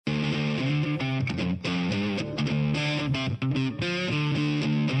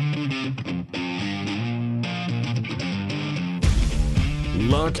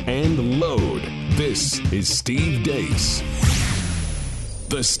lock, and load. This is Steve Deace.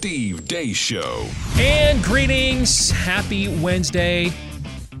 The Steve Deace Show. And greetings. Happy Wednesday.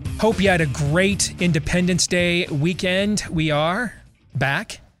 Hope you had a great Independence Day weekend. We are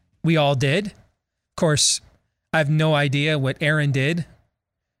back. We all did. Of course, I have no idea what Aaron did.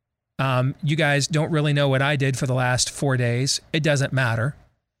 You guys don't really know what I did for the last 4 days. It doesn't matter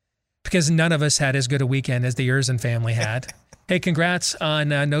because none of us had as good a weekend as the Erzin family had. Hey, congrats on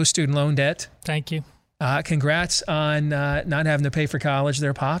no student loan debt. Thank you. Congrats on not having to pay for college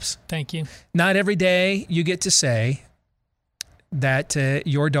there, Pops. Thank you. Not every day you get to say that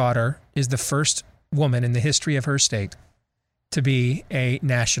your daughter is the first woman in the history of her state to be a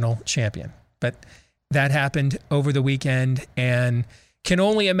national champion. But that happened over the weekend, and can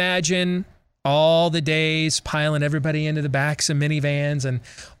only imagine all the days piling everybody into the backs of minivans and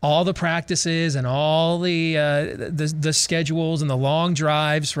all the practices and all the schedules and the long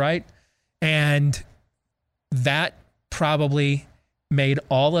drives, right? And that probably made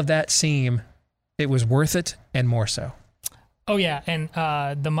all of that seem it was worth it and more so. Oh, yeah. And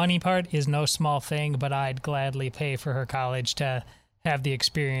the money part is no small thing, but I'd gladly pay for her college to have the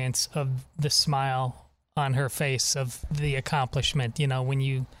experience of the smile on her face of the accomplishment, you know, when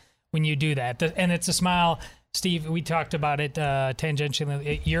you do that. And it's a smile, Steve, we talked about it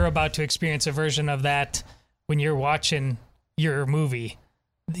tangentially. You're about to experience a version of that when you're watching your movie.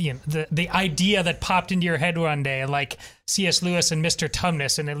 You know, the idea that popped into your head one day, like C.S. Lewis and Mr.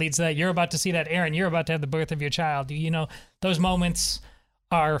 Tumnus, and it leads to that. You're about to see that, Aaron. You're about to have the birth of your child. You know, those moments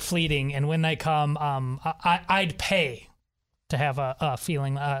are fleeting, and when they come, I'd pay to have a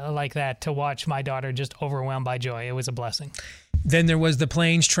feeling like that, to watch my daughter just overwhelmed by joy. It was a blessing. Then there was the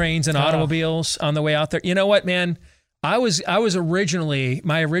planes, trains, and automobiles on the way out there. You know what, man? I was originally,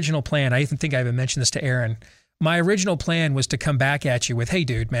 my original plan, I think I even mentioned this to Aaron. My original plan was to come back at you with, hey,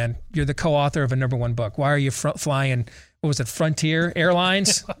 dude, man, you're the co-author of a #1 book. Why are you flying, what was it, Frontier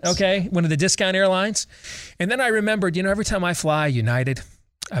Airlines? Okay, one of the discount airlines. And then I remembered, you know, every time I fly, United,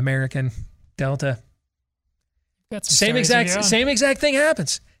 American, Delta, same exact thing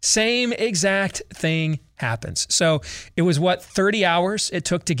happens. Same exact thing happens. So it was, 30 hours it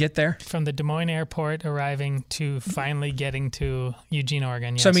took to get there? From the Des Moines airport arriving to finally getting to Eugene,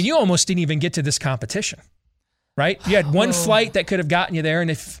 Oregon. Yes. So, I mean, you almost didn't even get to this competition. Right? You had one flight that could have gotten you there, and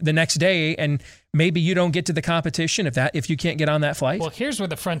if the next day, and maybe you don't get to the competition if you can't get on that flight. Well, here's where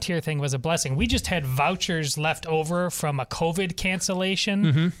the Frontier thing was a blessing. We just had vouchers left over from a COVID cancellation.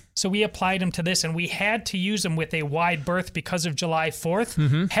 Mm-hmm. So we applied them to this, and we had to use them with a wide berth because of July 4th.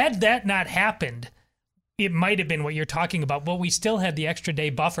 Mm-hmm. Had that not happened, it might have been what you're talking about, but we still had the extra day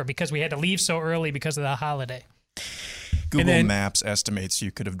buffer because we had to leave so early because of the holiday. Google Maps estimates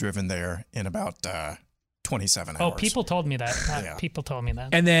you could have driven there in about 27 hours. Oh, people told me that. Yeah. People told me that.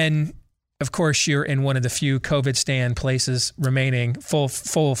 And then, of course, you're in one of the few COVID stand places remaining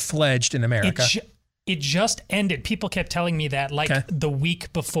full-fledged in America. It just ended. People kept telling me that the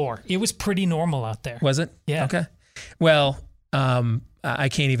week before. It was pretty normal out there. Was it? Yeah. Okay. Well, I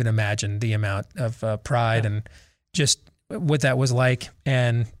can't even imagine the amount of pride and just what that was like.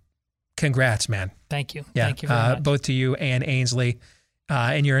 And congrats, man. Thank you. Yeah. Thank you very much. Both to you and Ainsley.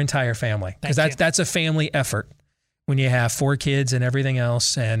 And your entire family, because that's a family effort when you have 4 kids and everything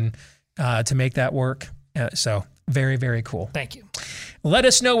else, and to make that work. So very, very cool. Thank you. Let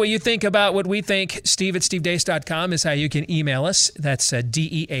us know what you think about what we think. Steve@stevedeace.com is how you can email us. That's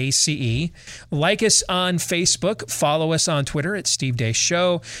DEACE. Like us on Facebook. Follow us on Twitter at Steve Deace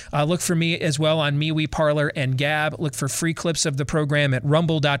Show. Look for me as well on MeWe, Parler, and Gab. Look for free clips of the program at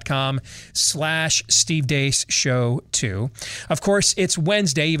rumble.com/Steve Deace Show 2. Of course, it's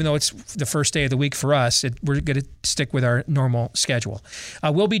Wednesday, even though it's the first day of the week for us. We're going to stick with our normal schedule.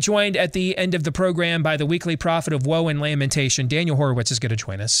 We'll be joined at the end of the program by the weekly prophet of woe and lamentation, Daniel Horowitz, is going to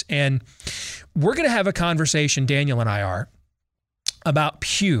join us. And we're going to have a conversation, Daniel and I are, about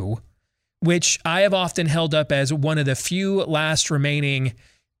Pew, which I have often held up as one of the few last remaining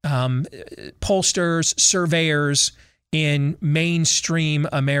pollsters, surveyors in mainstream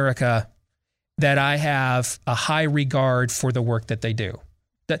America that I have a high regard for the work that they do.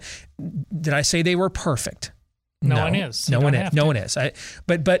 Did I say they were perfect? No one is. No one is.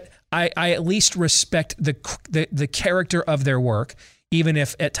 But I at least respect the character of their work, even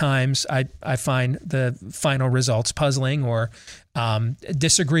if at times I find the final results puzzling or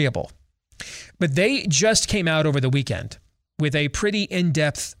disagreeable. But they just came out over the weekend with a pretty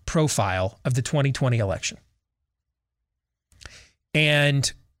in-depth profile of the 2020 election. And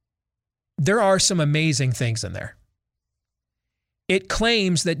there are some amazing things in there. It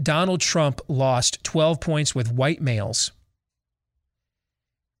claims that Donald Trump lost 12 points with white males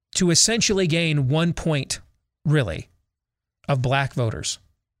to essentially gain 1 point, really, of black voters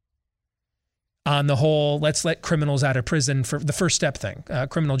on the whole, let's let criminals out of prison for the first step thing,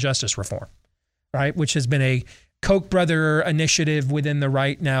 criminal justice reform, right? Which has been a Koch brother initiative within the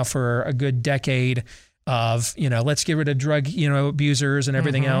right now for a good decade of, let's get rid of drug, abusers and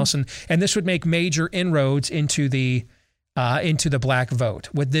everything else. And this would make major inroads into the black vote.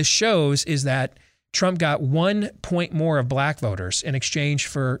 What this shows is that Trump got 1 point more of black voters in exchange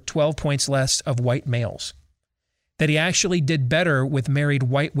for 12 points less of white males. That he actually did better with married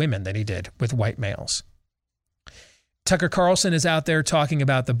white women than he did with white males. Tucker Carlson is out there talking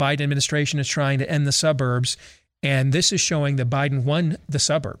about the Biden administration is trying to end the suburbs, and this is showing that Biden won the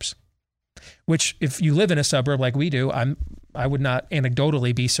suburbs, which if you live in a suburb like we do, I would not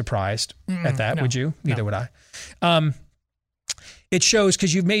anecdotally be surprised at that, no, would you? Neither no. would I. It shows,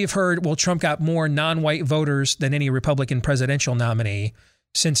 because you may have heard, well, Trump got more non-white voters than any Republican presidential nominee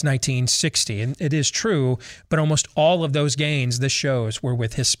since 1960. And it is true, but almost all of those gains, this shows, were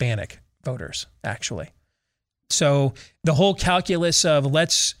with Hispanic voters, actually. So the whole calculus of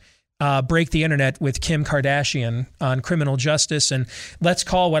let's break the internet with Kim Kardashian on criminal justice, and let's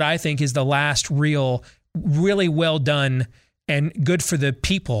call what I think is the last really well done and good for the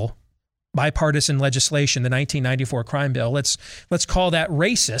people bipartisan legislation, the 1994 crime bill. Let's call that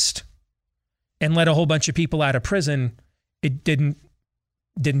racist and let a whole bunch of people out of prison. It didn't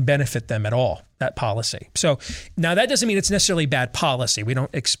benefit them at all, that policy. So now that doesn't mean it's necessarily bad policy. We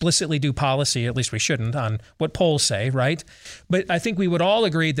don't explicitly do policy, at least we shouldn't, on what polls say, right? But I think we would all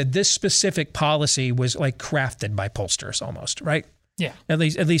agree that this specific policy was like crafted by pollsters almost, right? Yeah. At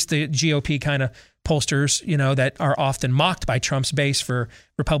least the GOP kind of pollsters, that are often mocked by Trump's base for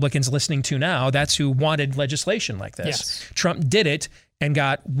Republicans listening to now. That's who wanted legislation like this. Yes. Trump did it and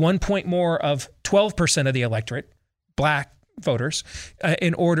got 1 point more of 12% of the electorate, black voters,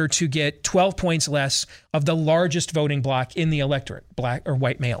 in order to get 12 points less of the largest voting bloc in the electorate, black or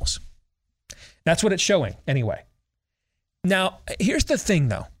white males. That's what it's showing anyway. Now, here's the thing,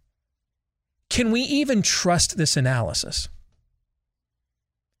 though. Can we even trust this analysis?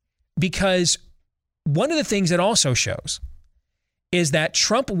 Because one of the things it also shows is that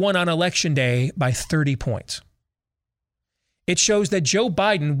Trump won on election day by 30 points. It shows that Joe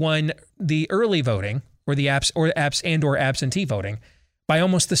Biden won the early voting or the absentee voting by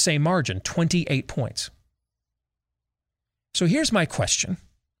almost the same margin, 28 points. So here's my question.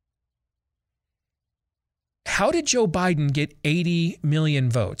 How did Joe Biden get 80 million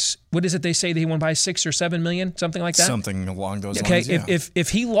votes? What is it they say that he won by 6 or 7 million, something like that? Something along those lines, yeah.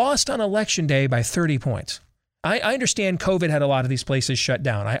 If he lost on election day by 30 points, I understand COVID had a lot of these places shut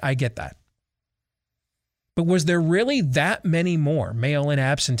down. I get that. But was there really that many more mail-in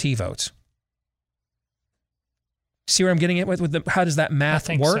absentee votes? See where I'm getting at with how does that math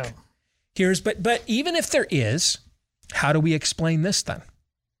work? So. But even if there is, how do we explain this then?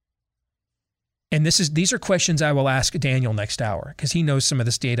 And these are questions I will ask Daniel next hour, because he knows some of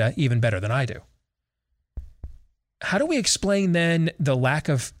this data even better than I do. How do we explain then the lack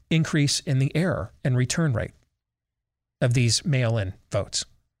of increase in the error and return rate of these mail-in votes?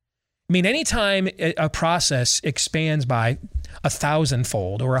 I mean, anytime a process expands by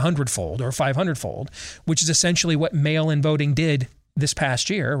 1,000-fold or 100-fold or 500-fold, which is essentially what mail-in voting did this past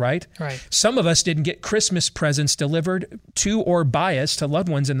year, right? Right. Some of us didn't get Christmas presents delivered to or by us to loved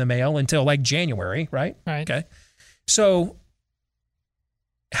ones in the mail until like January, right? Right. Okay. So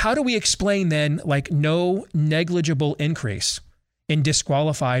how do we explain then like no negligible increase in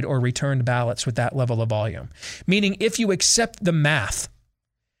disqualified or returned ballots with that level of volume? Meaning if you accept the math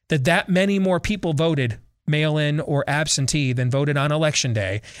that many more people voted mail-in or absentee than voted on election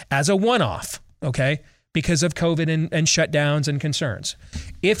day as a one-off, okay? Because of COVID and shutdowns and concerns.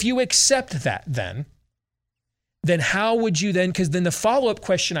 If you accept that then how would you then, because then the follow-up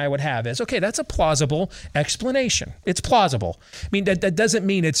question I would have is, okay, that's a plausible explanation. It's plausible. I mean, that doesn't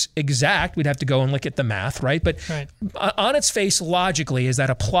mean it's exact. We'd have to go and look at the math, right? But on its face, logically, is that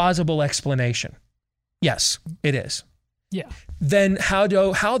a plausible explanation? Yes, it is. Yeah. Then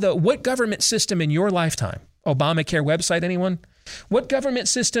what government system in your lifetime, Obamacare website, anyone? What government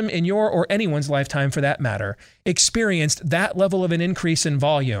system in your or anyone's lifetime for that matter experienced that level of an increase in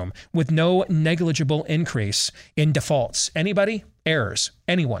volume with no negligible increase in defaults? Anybody? Errors?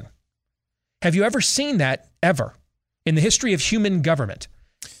 Anyone? Have you ever seen that ever in the history of human government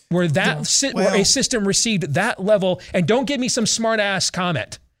where where a system received that level? And don't give me some smart ass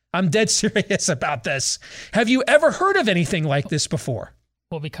comment. I'm dead serious about this. Have you ever heard of anything like this before?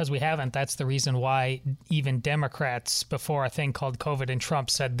 Well, because we haven't. That's the reason why even Democrats, before a thing called COVID and Trump,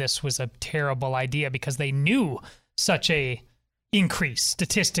 said this was a terrible idea, because they knew such a increase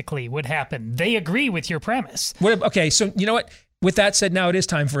statistically would happen. They agree with your premise. Okay, so you know what? With that said, now it is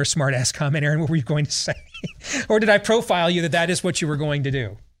time for a smart-ass comment. Aaron, what were you going to say? Or did I profile you that is what you were going to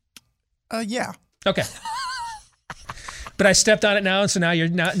do? Yeah. Okay. But I stepped on it now, and so now you're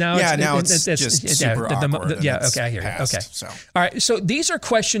now. Now it's just super awkward. Okay, I hear you. Okay, so. All right. So these are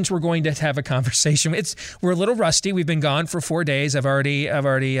questions we're going to have a conversation. We're a little rusty. We've been gone for 4 days. I've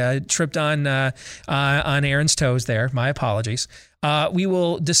already tripped on Aaron's toes there. My apologies. We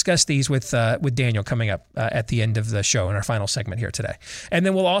will discuss these with Daniel coming up at the end of the show in our final segment here today. And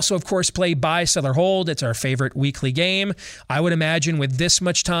then we'll also, of course, play Buy, Sell, or Hold. It's our favorite weekly game. I would imagine with this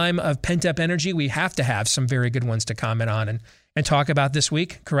much time of pent-up energy, we have to have some very good ones to comment on and talk about this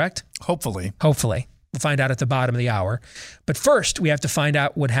week, correct? Hopefully. We'll find out at the bottom of the hour. But first, we have to find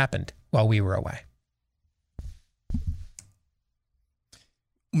out what happened while we were away.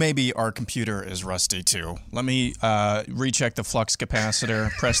 Maybe our computer is rusty too. Let me recheck the flux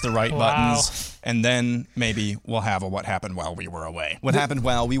capacitor, press the right buttons, and then maybe we'll have a What Happened While We Were Away. What Happened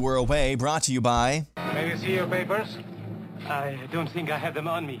While We Were Away, brought to you by... May we see your papers? I don't think I have them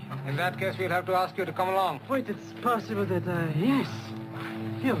on me. In that case, we'll have to ask you to come along. Wait, it's possible that, yes.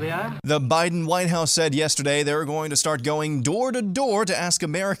 Here we are. The Biden White House said yesterday they're going to start going door to door to ask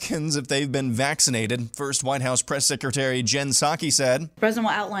Americans if they've been vaccinated. First White House Press Secretary Jen Psaki said, The president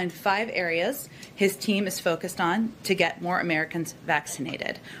will outline 5 areas his team is focused on to get more Americans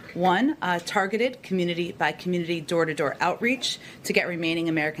vaccinated. 1, targeted community-by-community door-to-door outreach to get remaining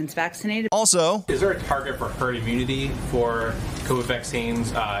Americans vaccinated. Also, is there a target for herd immunity for COVID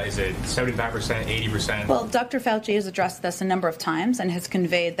vaccines? Is it 75%, 80%? Well, Dr. Fauci has addressed this a number of times and has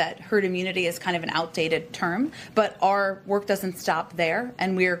conveyed that herd immunity is kind of an outdated term, but our work doesn't stop there,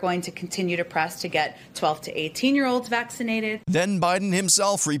 and we are going to continue to press to get 12 to 18-year-olds vaccinated. Then Biden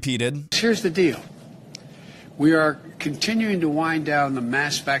himself repeated, Here's the deal. We are continuing to wind down the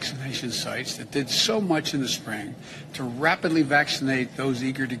mass vaccination sites that did so much in the spring to rapidly vaccinate those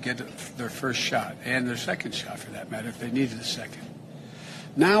eager to get their first shot and their second shot, for that matter, if they needed a second.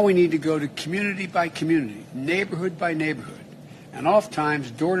 Now we need to go to community by community, neighborhood by neighborhood, and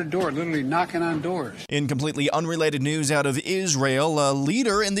oftentimes door to door, literally knocking on doors. In completely unrelated news out of Israel, a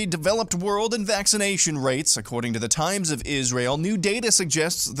leader in the developed world in vaccination rates. According to the Times of Israel, new data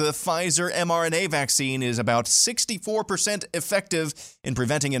suggests the Pfizer mRNA vaccine is about 64% effective in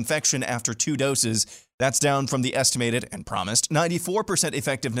preventing infection after 2 doses. That's down from the estimated and promised 94%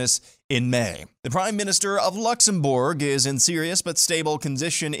 effectiveness in May. The Prime Minister of Luxembourg is in serious but stable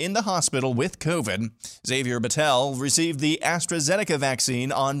condition in the hospital with COVID. Xavier Bettel received the AstraZeneca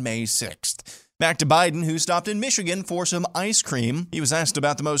vaccine on May 6th. Back to Biden, who stopped in Michigan for some ice cream. He was asked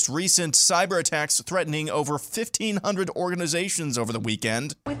about the most recent cyber attacks threatening over 1,500 organizations over the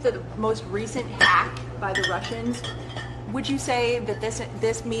weekend. With the most recent hack by the Russians, would you say that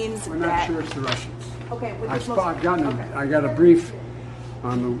this means We're not sure it's the Russians. Okay. I got a brief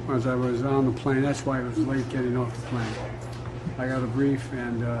as I was on the plane. That's why I was late getting off the plane. I got a brief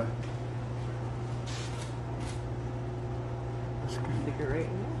and. That's good. You're right.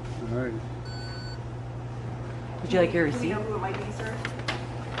 All right. Would you like your receipt? Do you know who it might be, sir?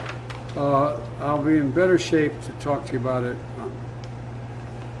 I'll be in better shape to talk to you about it. Hang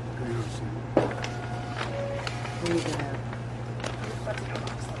on a second. We need to have.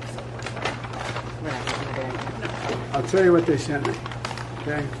 I'll tell you what they sent me,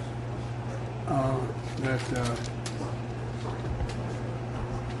 okay?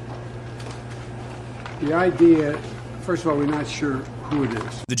 The idea, first of all, we're not sure who it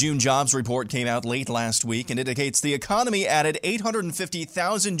is. The June jobs report came out late last week and indicates the economy added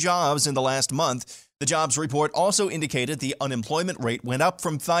 850,000 jobs in the last month. The jobs report also indicated the unemployment rate went up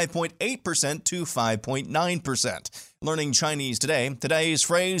from 5.8% to 5.9%. Learning Chinese today, today's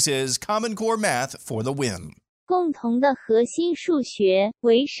phrase is Common Core Math for the win. 共同的核心数学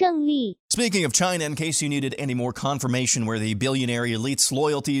为胜利. Speaking of China, in case you needed any more confirmation where the billionaire elite's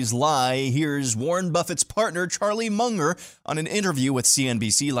loyalties lie, here's Warren Buffett's partner Charlie Munger on an interview with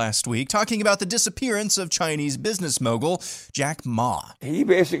CNBC last week talking about the disappearance of Chinese business mogul Jack Ma. He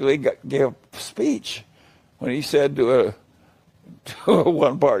basically gave a speech when he said to a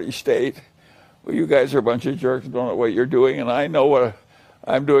one-party state, well, you guys are a bunch of jerks, don't know what you're doing, and I know what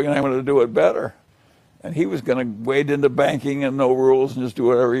I'm doing, and I'm going to do it better. And he was going to wade into banking and no rules and just do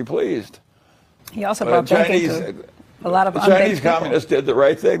whatever he pleased. He also brought banking to a lot of the Chinese communists did the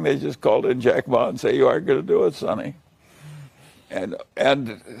right thing. They just called in Jack Ma and say, you aren't going to do it, Sonny. And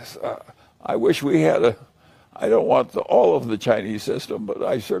I wish we had I don't want all of the Chinese system, but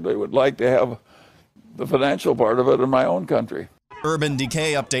I certainly would like to have the financial part of it in my own country. Urban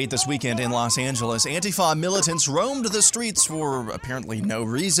Decay update this weekend in Los Angeles. Antifa militants roamed the streets for apparently no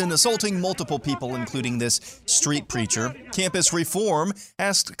reason, assaulting multiple people, including this street preacher. Campus Reform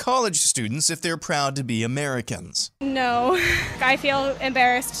asked college students if they're proud to be Americans. No, I feel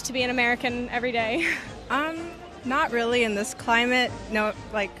embarrassed to be an American every day. Not really in this climate. No,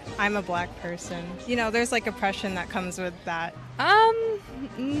 like, I'm a black person. You know, there's like oppression that comes with that.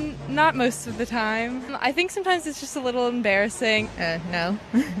 Not most of the time. I think sometimes it's just a little embarrassing. No.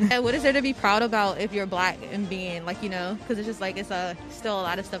 What is there to be proud about if you're black and being, like, you know, because it's just like it's still a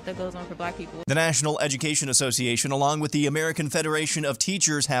lot of stuff that goes on for black people. The National Education Association, along with the American Federation of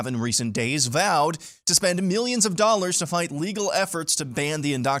Teachers, have in recent days vowed to spend millions of dollars to fight legal efforts to ban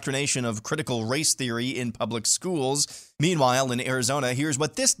the indoctrination of critical race theory in public schools. Meanwhile, in Arizona, here's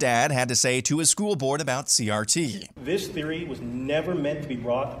what this dad had to say to his school board about CRT. This theory was never meant to be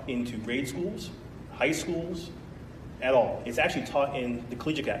brought into grade schools, high schools, at all. It's actually taught in the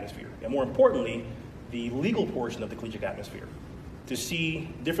collegiate atmosphere, and more importantly, the legal portion of the collegiate atmosphere, to see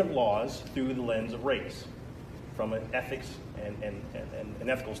different laws through the lens of race, from an ethics and an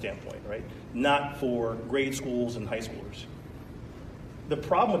ethical standpoint, right? Not for grade schools and high schoolers. The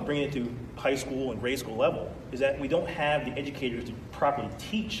problem with bringing it to high school and grade school level is that we don't have the educators to properly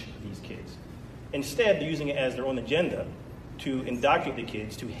teach these kids. Instead, they're using it as their own agenda to indoctrinate the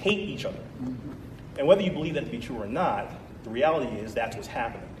kids to hate each other. And whether you believe that to be true or not, the reality is that's what's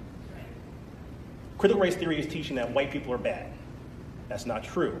happening. Critical race theory is teaching that white people are bad. That's not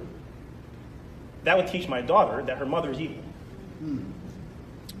true. That would teach my daughter that her mother is evil.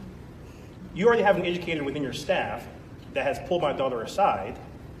 You already have an educator within your staff that has pulled my daughter aside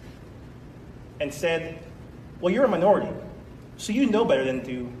and said, well, you're a minority, so you know better than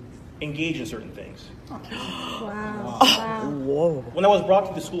to engage in certain things. Wow. Whoa. When I was brought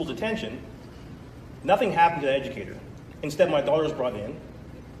to the school's attention, nothing happened to the educator. Instead, my daughter was brought in,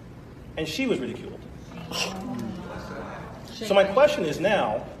 and she was ridiculed. So my question is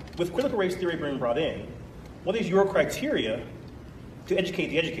now, with critical race theory being brought in, what is your criteria to educate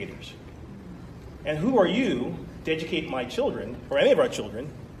the educators? And who are you to educate my children, or any of our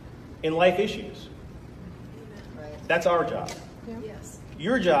children, in life issues? That's our job. Yes.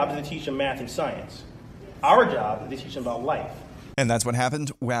 Your job is to teach them math and science. Our job is to teach them about life. And that's what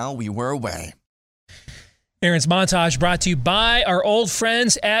happened while we were away. Aaron's Montage brought to you by our old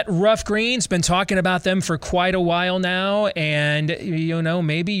friends at Rough Greens. Been talking about them for quite a while now. And, you know,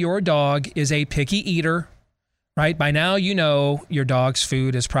 maybe your dog is a picky eater, right? By now, you know your dog's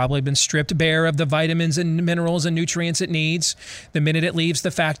food has probably been stripped bare of the vitamins and minerals and nutrients it needs the minute it leaves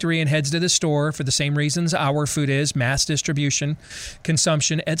the factory and heads to the store, for the same reasons our food is: mass distribution,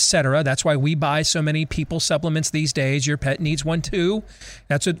 consumption, etc. That's why we buy so many people supplements these days. Your pet needs one too.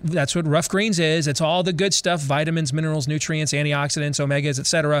 That's what Rough Greens is. It's all the good stuff: vitamins, minerals, nutrients, antioxidants, omegas,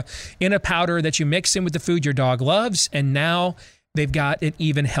 etc. in a powder that you mix in with the food your dog loves. And now they've got an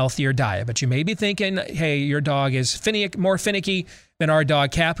even healthier diet. But you may be thinking, hey, your dog is more finicky than our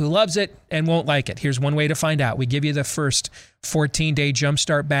dog Cap, who loves it and won't like it. Here's one way to find out. We give you the first 14-day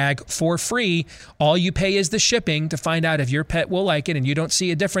Jumpstart bag for free. All you pay is the shipping to find out if your pet will like it and you don't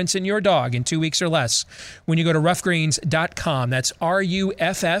see a difference in your dog in 2 weeks or less. When you go to roughgreens.com, that's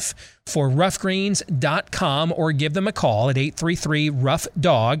RUFF for roughgreens.com, or give them a call at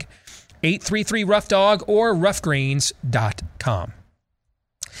 833-ROUGH-DOG. 833-ROUGH-DOG or roughgreens.com.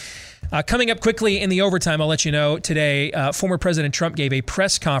 Coming up quickly in the overtime, I'll let you know today, former President Trump gave a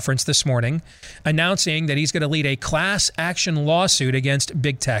press conference this morning announcing that he's going to lead a class action lawsuit against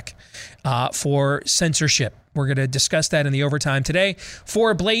big tech for censorship. We're going to discuss that in the overtime today.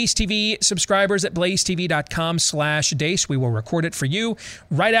 For Blaze TV subscribers at blazetv.com/Deace, we will record it for you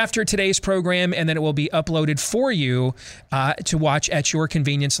right after today's program, and then it will be uploaded for you to watch at your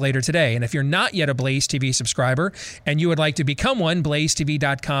convenience later today. And if you're not yet a Blaze TV subscriber and you would like to become one,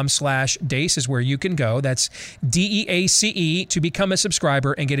 blazetv.com/Deace is where you can go. That's DEACE to become a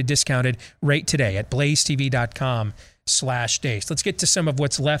subscriber and get a discounted rate today at blazetv.com/Deace. Let's get to some of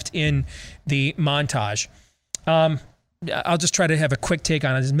what's left in the montage. I'll just try to have a quick take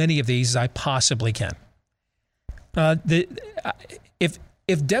on as many of these as I possibly can. If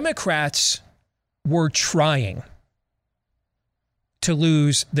Democrats were trying to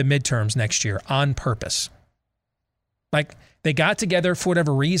lose the midterms next year on purpose, like they got together for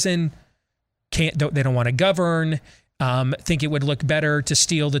whatever reason, they don't want to govern, think it would look better to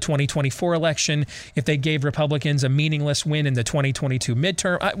steal the 2024 election if they gave Republicans a meaningless win in the 2022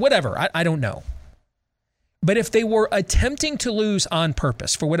 midterm, whatever, I don't know. But if they were attempting to lose on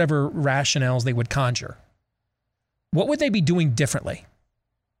purpose for whatever rationales they would conjure, what would they be doing differently?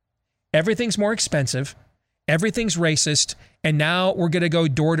 Everything's more expensive. Everything's racist. And now we're going to go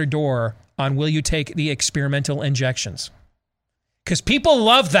door to door on will you take the experimental injections? Because people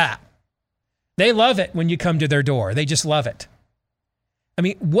love that. They love it when you come to their door. They just love it. I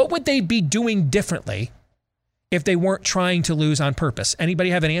mean, what would they be doing differently if they weren't trying to lose on purpose?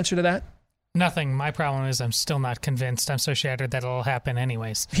 Anybody have an answer to that? Nothing. My problem is I'm still not convinced. I'm so shattered that it'll happen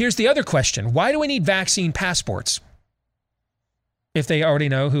anyways. Here's the other question. Why do we need vaccine passports if they already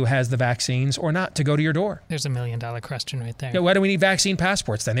know who has the vaccines or not to go to your door? There's $1 million question right there. Yeah, why do we need vaccine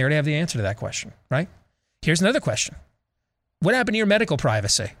passports then? They already have the answer to that question, right? Here's another question. What happened to your medical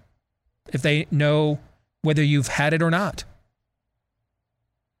privacy if they know whether you've had it or not?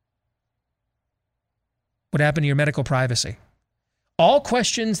 What happened to your medical privacy? All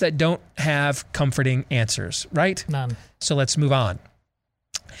questions that don't have comforting answers, right? None. So let's move on.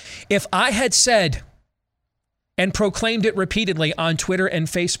 If I had said and proclaimed it repeatedly on Twitter and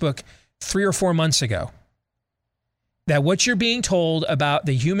Facebook 3 or 4 months ago that what you're being told about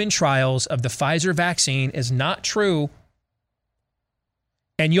the human trials of the Pfizer vaccine is not true,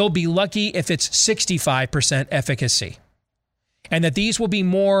 and you'll be lucky if it's 65% efficacy, and that these will be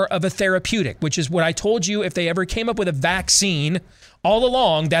more of a therapeutic, which is what I told you if they ever came up with a vaccine all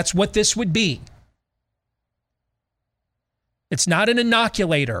along, that's what this would be. It's not an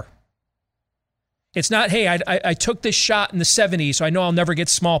inoculator. It's not, hey, I took this shot in the 70s, so I know I'll never get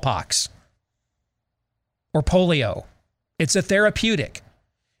smallpox or polio. It's a therapeutic,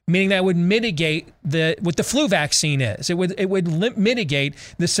 meaning that would mitigate what the flu vaccine is. It would mitigate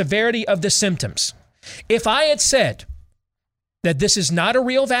the severity of the symptoms. If I had said that this is not a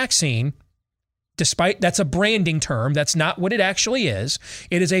real vaccine, despite that's a branding term, that's not what it actually is.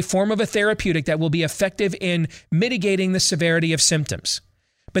 It is a form of a therapeutic that will be effective in mitigating the severity of symptoms,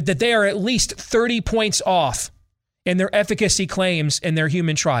 but that they are at least 30 points off in their efficacy claims in their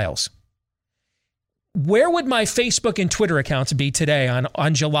human trials. Where would my Facebook and Twitter accounts be today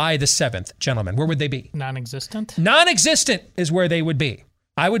on July the 7th, gentlemen? Where would they be? Non-existent? Non-existent is where they would be.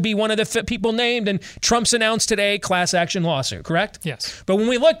 I would be one of the people named, and Trump's announced today class action lawsuit, correct? Yes. But when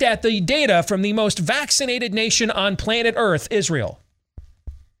we looked at the data from the most vaccinated nation on planet Earth, Israel,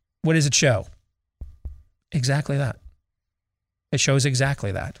 what does it show? Exactly that. It shows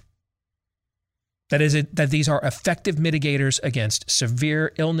exactly that. That these are effective mitigators against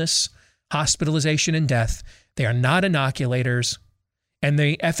severe illness, hospitalization, and death. They are not inoculators, and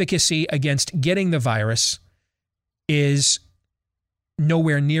the efficacy against getting the virus is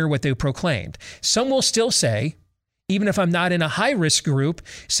nowhere near what they proclaimed. Some will still say, even if I'm not in a high-risk group,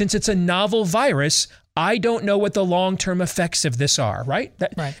 since it's a novel virus, I don't know what the long-term effects of this are, right?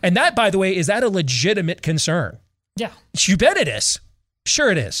 Right. And that, by the way, is that a legitimate concern? Yeah. You bet it is. Sure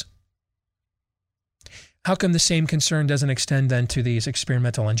it is. How come the same concern doesn't extend then to these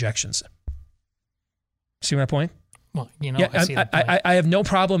experimental injections? See my point? Well, I see the point. I have no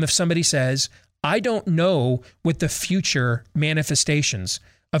problem if somebody says, I don't know what the future manifestations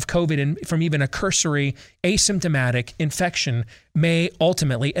of COVID from even a cursory asymptomatic infection may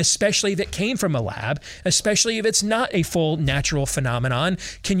ultimately, especially if it came from a lab, especially if it's not a full natural phenomenon.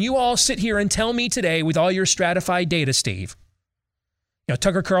 Can you all sit here and tell me today with all your stratified data, Steve?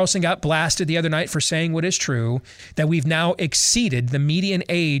 Tucker Carlson got blasted the other night for saying what is true, that we've now exceeded the median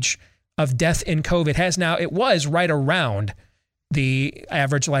age of death in COVID. It was right around the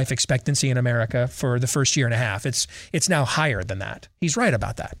average life expectancy in America for the first year and a half. It's now higher than that. He's right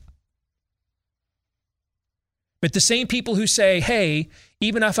about that. But the same people who say, hey,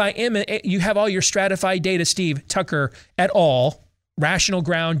 even if I am, you have all your stratified data, Steve, Tucker, et al., Rational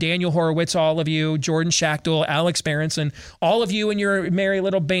Ground, Daniel Horowitz, all of you, Jordan Schachtel, Alex Berenson, all of you and your merry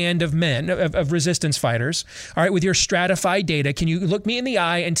little band of men, of resistance fighters, all right, with your stratified data, can you look me in the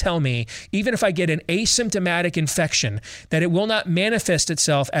eye and tell me, even if I get an asymptomatic infection, that it will not manifest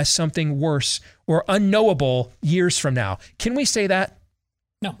itself as something worse or unknowable years from now? Can we say that?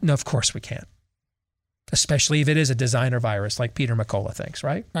 No. No, of course we can't. Especially if it is a designer virus like Peter McCullough thinks,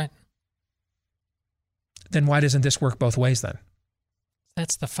 right? Right. Then why doesn't this work both ways then?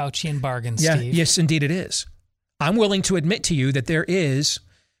 That's the Faucian bargain, yeah, Steve. Yes, indeed it is. I'm willing to admit to you that there is,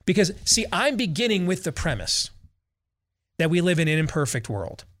 because, see, I'm beginning with the premise that we live in an imperfect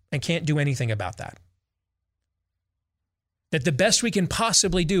world and can't do anything about that. That the best we can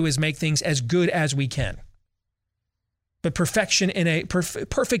possibly do is make things as good as we can. But perfection in a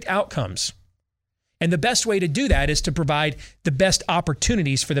perfect outcomes. And the best way to do that is to provide the best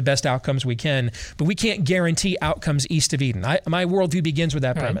opportunities for the best outcomes we can. But we can't guarantee outcomes east of Eden. My worldview begins with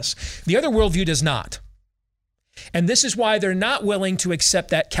that premise. The other worldview does not. And this is why they're not willing to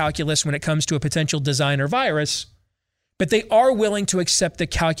accept that calculus when it comes to a potential designer virus, But they are willing to accept the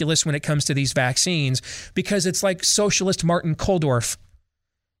calculus when it comes to these vaccines, because it's like socialist Martin Kulldorff,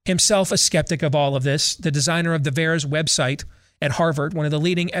 himself a skeptic of all of this, the designer of the VAERS website at Harvard, one of the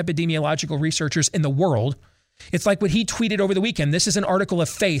leading epidemiological researchers in the world. It's like what he tweeted over the weekend. This is an article of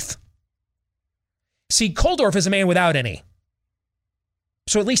faith. See, Kulldorff is a man without any.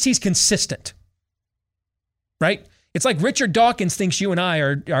 So at least he's consistent, right? It's like Richard Dawkins thinks you and I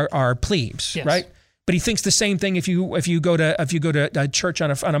are plebes, yes, right? But he thinks the same thing if you go to a church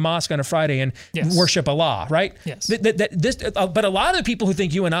on a mosque on a Friday and yes, worship Allah, right? Yes. But a lot of the people who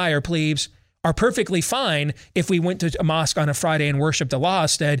think you and I are plebes are perfectly fine if we went to a mosque on a Friday and worshiped Allah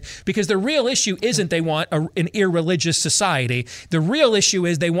instead, because the real issue isn't they want an irreligious society. The real issue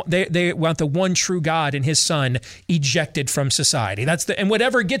is they want the one true God and his son ejected from society. And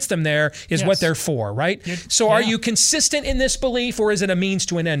whatever gets them there is yes, what they're for, right? Are you consistent in this belief, or is it a means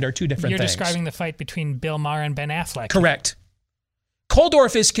to an end, or two different things? You're describing the fight between Bill Maher and Ben Affleck. Correct.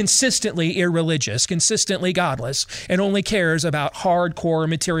 Kulldorff is consistently irreligious, consistently godless, and only cares about hardcore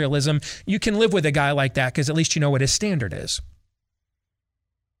materialism. You can live with a guy like that because at least you know what his standard is.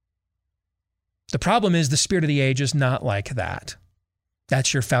 The problem is the spirit of the age is not like that.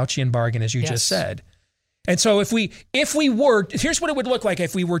 That's your Faucian bargain, as you yes, just said. And so if we were, here's what it would look like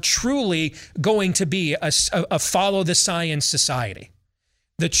if we were truly going to be a follow the science society.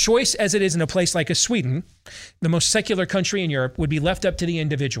 The choice, as it is in a place like Sweden, the most secular country in Europe, would be left up to the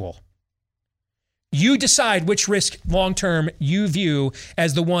individual. You decide which risk long-term you view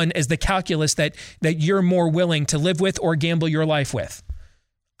as the calculus that you're more willing to live with or gamble your life with.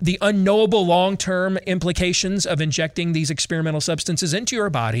 The unknowable long-term implications of injecting these experimental substances into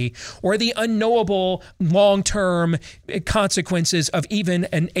your body, or the unknowable long-term consequences of even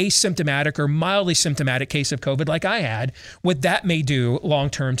an asymptomatic or mildly symptomatic case of COVID like I had, what that may do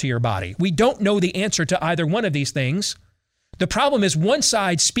long-term to your body. We don't know the answer to either one of these things. The problem is one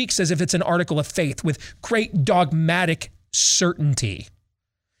side speaks as if it's an article of faith with great dogmatic certainty.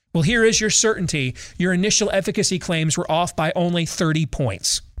 Well, here is your certainty. Your initial efficacy claims were off by only 30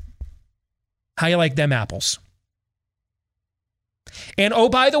 points. How you like them apples? And oh,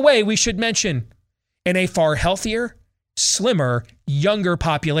 by the way, we should mention, in a far healthier, slimmer, younger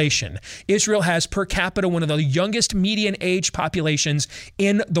population, Israel has per capita one of the youngest median age populations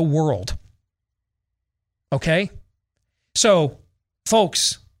in the world. Okay? So,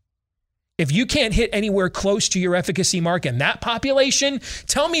 folks, if you can't hit anywhere close to your efficacy mark in that population,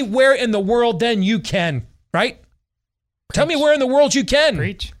 tell me where in the world then you can, right? Preach. Tell me where in the world you can.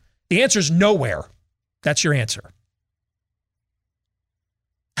 Preach. The answer is nowhere. That's your answer.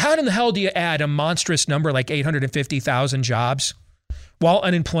 How in the hell do you add a monstrous number like 850,000 jobs while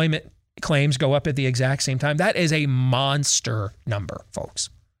unemployment claims go up at the exact same time? That is a monster number, folks.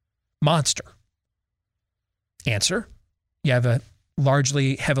 Monster. Answer, you have a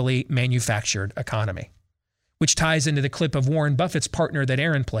largely heavily manufactured economy, which ties into the clip of Warren Buffett's partner that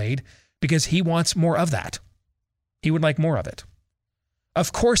Aaron played, because he wants more of that. He would like more of it.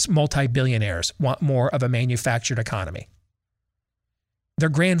 Of course, multi-billionaires want more of a manufactured economy. They're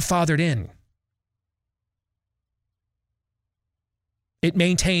grandfathered in. It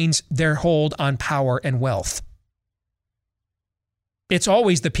maintains their hold on power and wealth. It's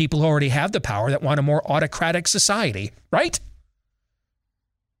always the people who already have the power that want a more autocratic society, right?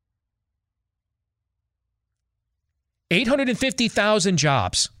 850,000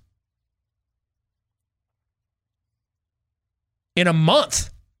 jobs in a month,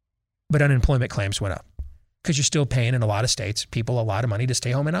 but unemployment claims went up because you're still paying in a lot of states people a lot of money to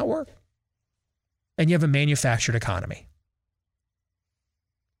stay home and not work. And you have a manufactured economy.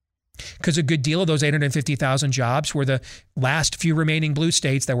 Because a good deal of those 850,000 jobs were the last few remaining blue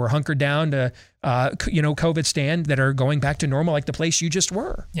states that were hunkered down to, COVID stand, that are going back to normal, like the place you just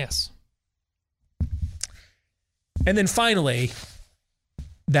were. Yes. And then finally,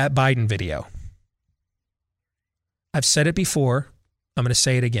 that Biden video. I've said it before. I'm going to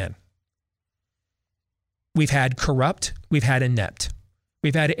say it again. We've had corrupt. We've had inept.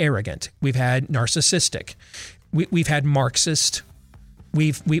 We've had arrogant. We've had narcissistic. We've had Marxist.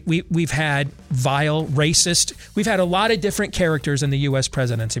 We've had vile, racist. We've had a lot of different characters in the U.S.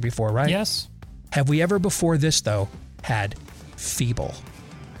 presidency before, right? Yes. Have we ever before this, though, had feeble?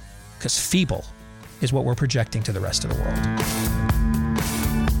 Because feeble is what we're projecting to the rest of the world.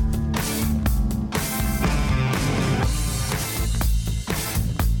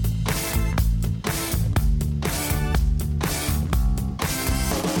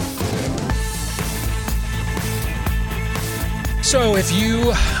 So if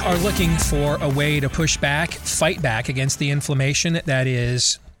you are looking for a way to push back, fight back against the inflammation that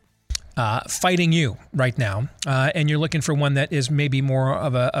is fighting you right now, and you're looking for one that is maybe more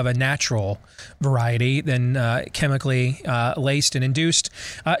of a natural variety than chemically laced and induced,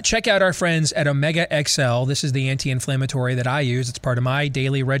 check out our friends at Omega XL. This is the anti-inflammatory that I use. It's part of my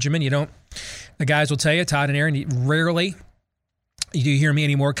daily regimen. The guys will tell you, Todd and Aaron, rarely do you hear me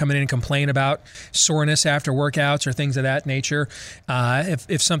anymore coming in and complain about soreness after workouts or things of that nature.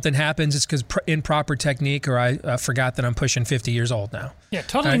 If something happens, it's because improper technique, or I forgot that I'm pushing 50 years old now. Yeah,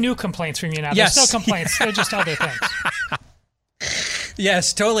 totally new complaints from you now. Yes. There's no complaints. They're just other things.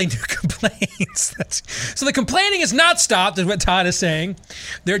 Yes, totally new complaints. So the complaining is not stopped, is what Todd is saying.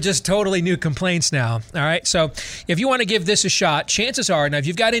 They're just totally new complaints now. All right, so if you want to give this a shot, chances are, now if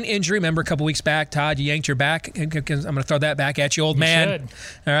you've got an injury, remember a couple weeks back, Todd, you yanked your back. I'm going to throw that back at you, old man. You should.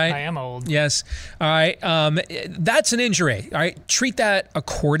 All right. I am old. Yes. All right. That's an injury. All right. Treat that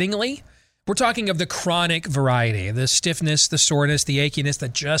accordingly. We're talking of the chronic variety, the stiffness, the soreness, the achiness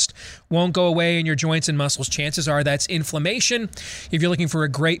that just won't go away in your joints and muscles. Chances are that's inflammation. If you're looking for a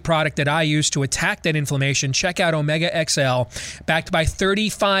great product that I use to attack that inflammation, check out Omega XL, backed by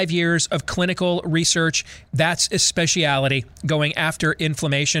 35 years of clinical research. That's a specialty, going after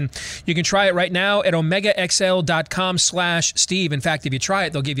inflammation. You can try it right now at omegaxl.com/Steve. In fact, if you try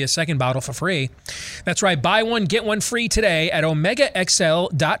it, they'll give you a second bottle for free. That's right. Buy one, get one free today at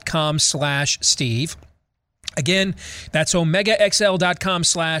omegaxl.com/Steve. Again, that's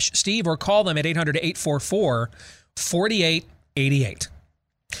omegaxl.com/Steve, or call them at 800-844-4888.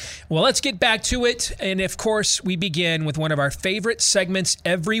 Well, let's get back to it. And of course, we begin with one of our favorite segments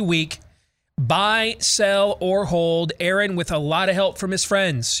every week: buy, sell, or hold. Aaron, with a lot of help from his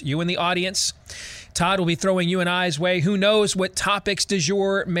friends, you in the audience. Todd will be throwing you and I's way. Who knows what topics du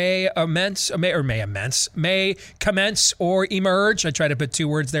jour may commence or emerge. I try to put two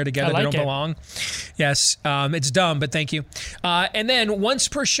words there together that don't belong. Yes, it's dumb, but thank you. And then once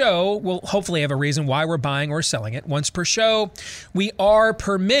per show, we'll hopefully have a reason why we're buying or selling it. Once per show, we are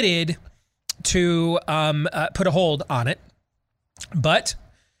permitted to put a hold on it. But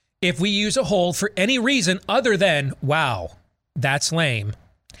if we use a hold for any reason other than, wow, that's lame,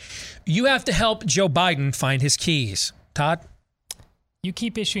 you have to help Joe Biden find his keys. Todd? You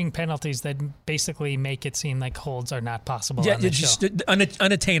keep issuing penalties that basically make it seem like holds are not possible Yeah, on the just show.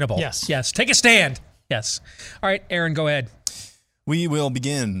 unattainable. Yes. Yes. Take a stand. Yes. All right, Aaron, go ahead. We will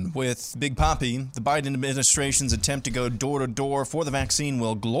begin with Big Papi. The Biden administration's attempt to go door-to-door for the vaccine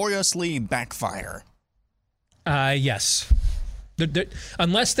will gloriously backfire. Yes.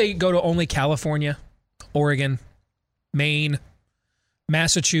 Unless they go to only California, Oregon, Maine,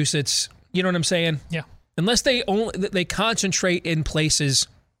 Massachusetts, you know what I'm saying? Yeah. Unless they concentrate in places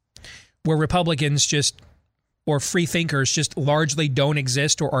where Republicans or free thinkers just largely don't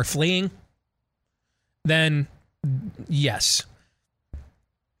exist or are fleeing, then yes.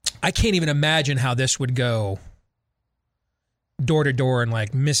 I can't even imagine how this would go door to door in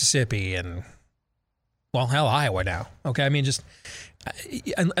like Mississippi and, well, hell, Iowa now. Okay. I mean, just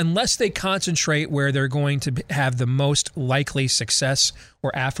unless they concentrate where they're going to have the most likely success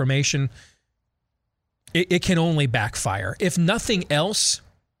or affirmation, it can only backfire. If nothing else,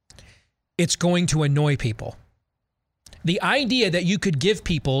 it's going to annoy people. The idea that you could give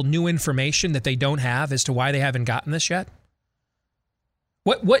people new information that they don't have as to why they haven't gotten this yet.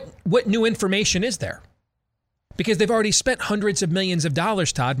 What new information is there? Because they've already spent hundreds of millions of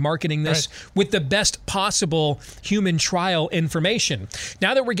dollars, Todd, marketing this with the best possible human trial information.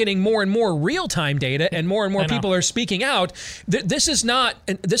 Now that we're getting more and more real-time data and more people are speaking out, this is not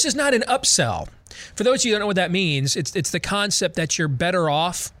an upsell. For those of you who don't know what that means, it's the concept that you're better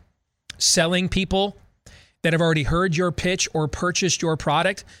off selling people that have already heard your pitch or purchased your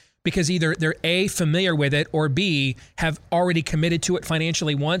product, because either they're A, familiar with it, or B, have already committed to it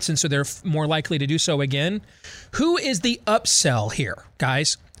financially once, and so they're more likely to do so again. Who is the upsell here,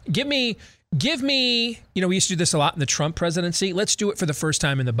 guys? Give me, we used to do this a lot in the Trump presidency. Let's do it for the first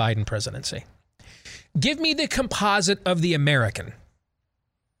time in the Biden presidency. Give me the composite of the American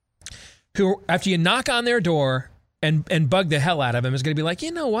who, after you knock on their door and bug the hell out of him, is going to be like, you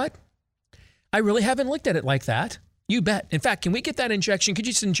know what? I really haven't looked at it like that. You bet. In fact, can we get that injection? Could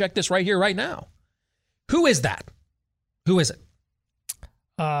you just inject this right here, right now? Who is that? Who is it?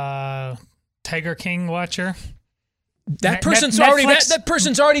 Tiger King watcher. That person's already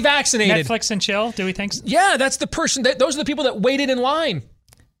vaccinated. Netflix and chill. Do we think so? Yeah, that's the person. Those are the people that waited in line.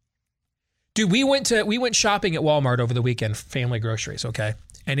 Dude, we went shopping at Walmart over the weekend, family groceries, okay?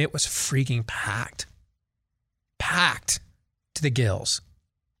 And it was freaking packed to the gills.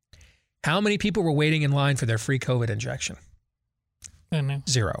 How many people were waiting in line for their free COVID injection? I don't know.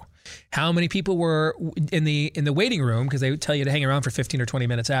 0. How many people were in the waiting room, because they would tell you to hang around for 15 or 20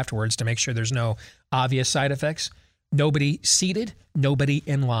 minutes afterwards to make sure there's no obvious side effects. Nobody seated, nobody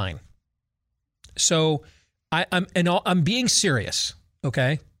in line. So I'm being serious,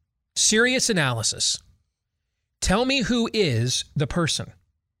 okay? Serious analysis. Tell me who is the person.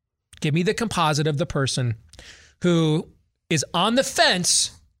 Give me the composite of the person who is on the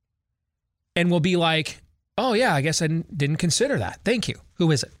fence and will be like, oh yeah, I guess I didn't consider that. Thank you.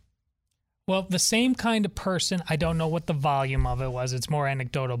 Who is it? Well, the same kind of person, I don't know what the volume of it was, it's more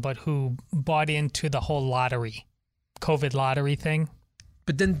anecdotal, but who bought into the whole lottery, COVID lottery thing.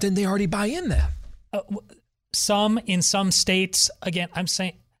 But then they already buy in that. Some in some states, again,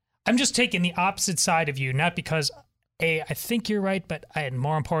 I'm just taking the opposite side of you, not because I think you're right, but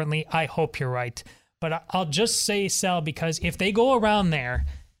more importantly, I hope you're right. But I'll just say sell, because if they go around there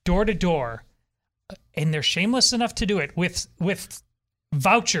door to door, and they're shameless enough to do it with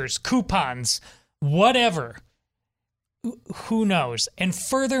vouchers, coupons, whatever, who knows? And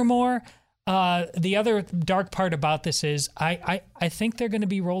furthermore, the other dark part about this is I think they're going to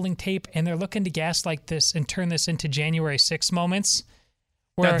be rolling tape, and they're looking to gaslight this and turn this into January 6 moments.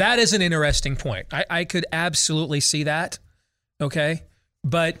 Now, that is an interesting point. I could absolutely see that, okay?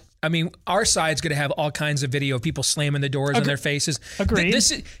 But, I mean, our side's going to have all kinds of video of people slamming the doors in their faces. Agreed.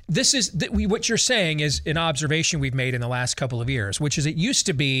 What you're saying is an observation we've made in the last couple of years, which is it used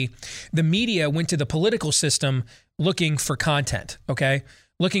to be the media went to the political system looking for content, okay?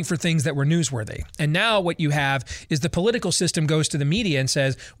 Looking for things that were newsworthy. And now what you have is the political system goes to the media and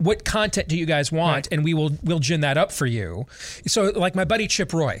says, what content do you guys want? Right. And we'll gin that up for you. So like my buddy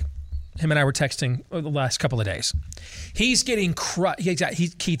Chip Roy, him and I were texting the last couple of days. He's getting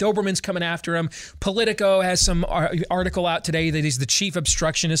Keith Olbermann's coming after him. Politico has some article out today that he's the chief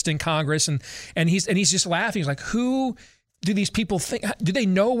obstructionist in Congress, and he's just laughing. He's like, who do these people think? Do they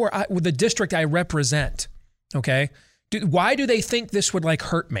know where the district I represent? Okay, why do they think this would like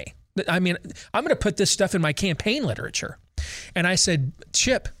hurt me? I mean, I'm going to put this stuff in my campaign literature. And I said,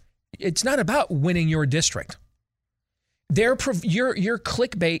 Chip, it's not about winning your district. Your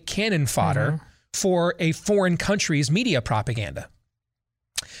clickbait cannon fodder for a foreign country's media propaganda.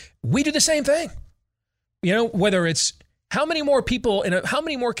 We do the same thing. You know, whether it's how many more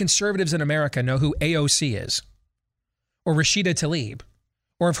conservatives in America know who AOC is, or Rashida Tlaib,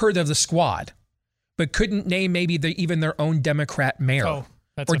 or have heard of the Squad, but couldn't name maybe even their own Democrat mayor,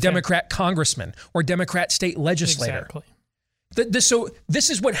 or Democrat congressman, or Democrat state legislator. Exactly. So this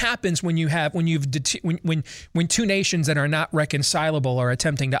is what happens when two nations that are not reconcilable are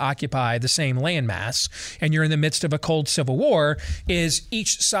attempting to occupy the same landmass, and you're in the midst of a cold civil war. Is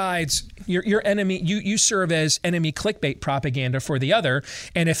each side's your enemy? You serve as enemy clickbait propaganda for the other,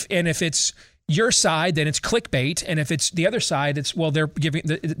 and if it's your side, then it's clickbait, and if it's the other side, it's they're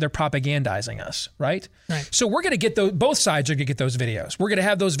propagandizing us, right? Right. So we're going to get those. Both sides are going to get those videos. We're going to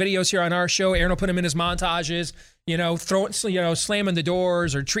have those videos here on our show. Aaron will put them in his montages. Slamming the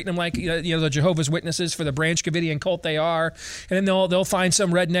doors or treating them like the Jehovah's Witnesses for the Branch Davidian cult they are, and then they'll find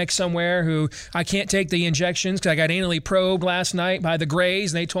some redneck somewhere who I can't take the injections because I got anally probed last night by the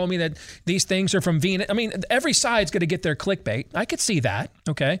Greys, and they told me that these things are from Venus. I mean, every side's going to get their clickbait. I could see that.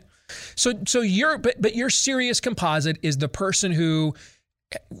 Okay. So your serious composite is the person who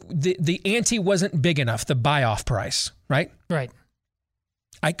the ante wasn't big enough, the buy-off price, right? Right.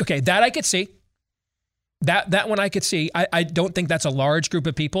 That I could see. That one I could see. I don't think that's a large group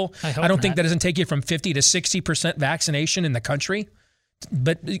of people. I don't think that doesn't take you from 50 to 60% vaccination in the country.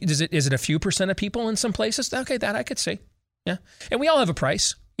 But is it a few percent of people in some places? Okay, that I could see. Yeah. And we all have a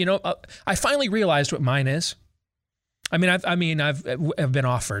price. I finally realized what mine is. I've been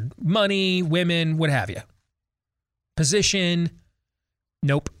offered money, women, what have you. Position,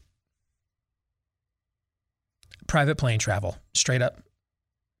 nope. Private plane travel, straight up.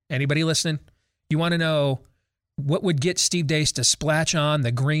 Anybody listening? You want to know what would get Steve Deace to splash on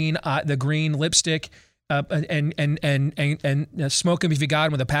the green lipstick and smoke him if you got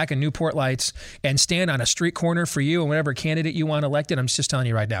him with a pack of Newport Lights and stand on a street corner for you and whatever candidate you want elected? I'm just telling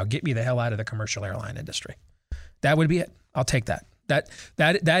you right now, get me the hell out of the commercial airline industry. That would be it. I'll take that.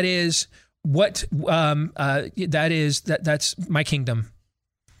 That is what that's my kingdom.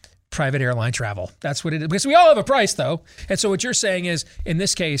 Private airline travel. That's what it is. Because we all have a price though. And so what you're saying is, in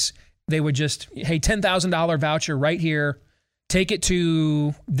this case, they would just, hey, $10,000 voucher right here, take it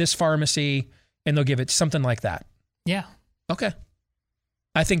to this pharmacy, and they'll give it something like that. Yeah. Okay.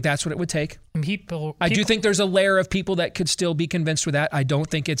 I think that's what it would take. I do think there's a layer of people that could still be convinced with that. I don't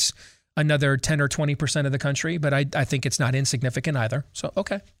think it's another 10 or 20% of the country, but I think it's not insignificant either. So,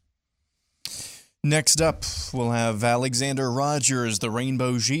 okay. Next up, we'll have Alexander Rogers, the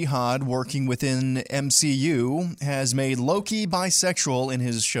Rainbow Jihad working within MCU, has made Loki bisexual in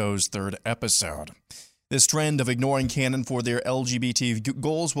his show's third episode. This trend of ignoring canon for their LGBT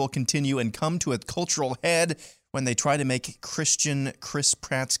goals will continue and come to a cultural head when they try to make Christian Chris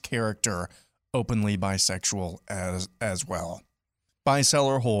Pratt's character openly bisexual as well. Buy, sell,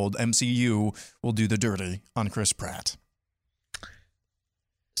 or hold, MCU will do the dirty on Chris Pratt.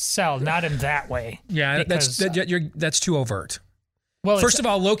 Sell, not in that way. Yeah, because, that's too overt. Well, first of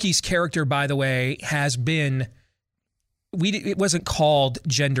all, Loki's character, by the way, has been... It wasn't called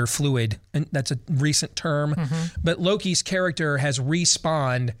gender fluid, and that's a recent term, but Loki's character has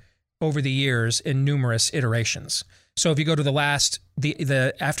respawned over the years in numerous iterations. So if you go to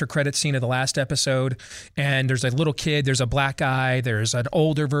the after credit scene of the last episode, and there's a little kid, there's a black guy, there's an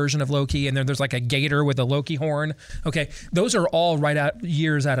older version of Loki, and then there's like a gator with a Loki horn. Okay, those are all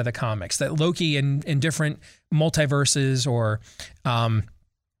years out of the comics. That Loki in different multiverses or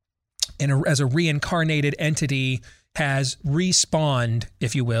as a reincarnated entity has respawned,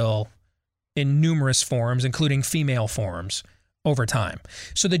 if you will, in numerous forms, including female forms, over time.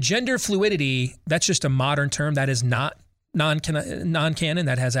 So the gender fluidity, that's just a modern term. That is not non-canon.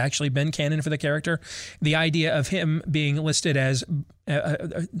 That has actually been canon for the character. The idea of him being listed as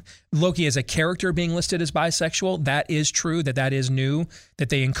Loki as a character being listed as bisexual, that is true, that is new, that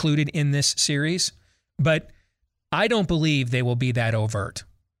they included in this series. But I don't believe they will be that overt.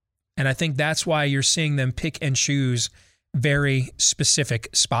 And I think that's why you're seeing them pick and choose very specific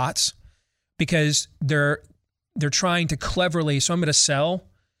spots, because they're trying to cleverly, so I'm going to sell,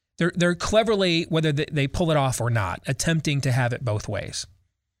 they're cleverly, whether they pull it off or not, attempting to have it both ways.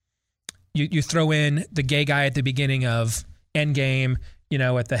 You throw in the gay guy at the beginning of Endgame,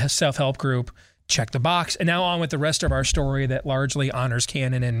 at the self-help group, check the box, and now on with the rest of our story that largely honors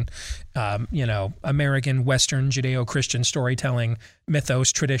canon and, American Western Judeo-Christian storytelling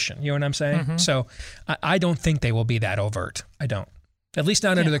mythos tradition. You know what I'm saying? Mm-hmm. So I don't think they will be that overt. I don't. At least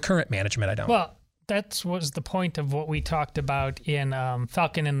not under the current management, I don't. Well, that was the point of what we talked about in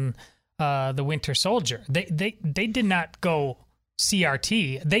Falcon and the Winter Soldier. They did not go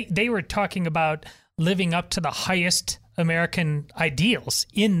CRT. They were talking about living up to the highest American ideals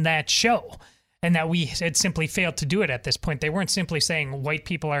in that show, and that we had simply failed to do it at this point. They weren't simply saying white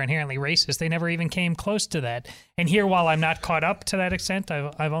people are inherently racist. They never even came close to that. And here, while I'm not caught up to that extent,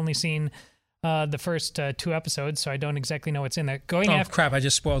 I've only seen the first 2 episodes, so I don't exactly know what's in there. Crap, I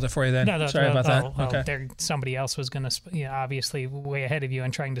just spoiled it for you then. No, Sorry about that. Okay. Somebody else was going to, obviously way ahead of you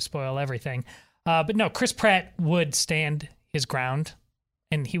and trying to spoil everything. But no, Chris Pratt would stand his ground,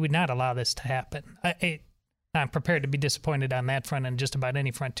 and he would not allow this to happen. I'm prepared to be disappointed on that front and just about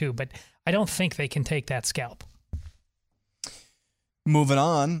any front too, but I don't think they can take that scalp. Moving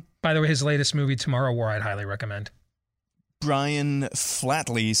on. By the way, his latest movie, Tomorrow War, I'd highly recommend. Brian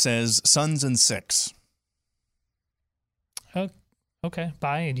Flatley says Suns in 6. Oh, okay.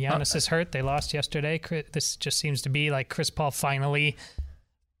 Bye. Giannis is hurt. They lost yesterday. This just seems to be like Chris Paul finally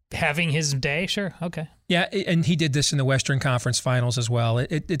having his day. Sure. Okay. Yeah, and he did this in the Western Conference Finals as well.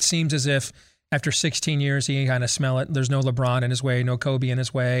 It seems as if after 16 years, he can kind of smell it. There's no LeBron in his way, no Kobe in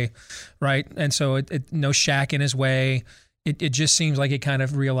his way, right? And so no Shaq in his way. It just seems like it kind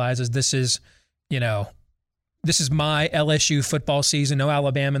of realizes this is my LSU football season, no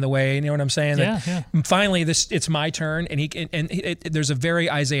Alabama in the way. You know what I'm saying? Yeah. Finally, it's my turn, and there's a very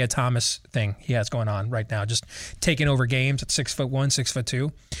Isaiah Thomas thing he has going on right now, just taking over games at 6'1",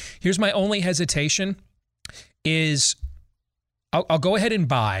 6'2". Here's my only hesitation is I'll go ahead and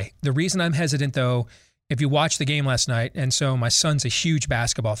buy. The reason I'm hesitant, though, if you watched the game last night, and so my son's a huge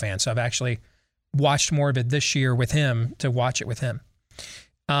basketball fan, so I've actually watched more of it this year with him to watch it with him.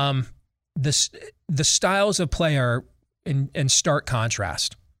 The styles of play are in stark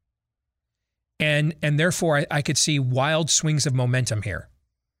contrast. And therefore, I could see wild swings of momentum here,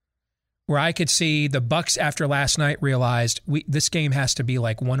 where I could see the Bucks after last night realized this game has to be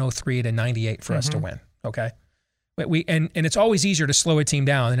like 103-98 for us to win, okay? But and it's always easier to slow a team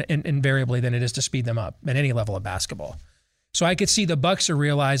down invariably than it is to speed them up at any level of basketball. So I could see the Bucks are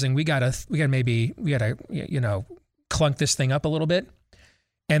realizing we gotta clunk this thing up a little bit,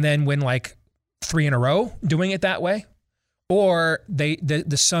 and then win like 3 in a row doing it that way, or the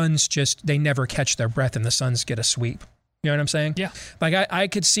Suns they never catch their breath and the Suns get a sweep. You know what I'm saying? Yeah. Like I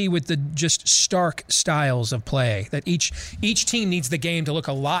could see with the just stark styles of play that each team needs the game to look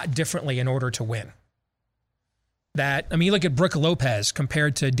a lot differently in order to win. You look at Brooke Lopez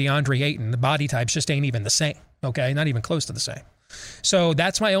compared to DeAndre Ayton, the body types just ain't even the same, okay? Not even close to the same. So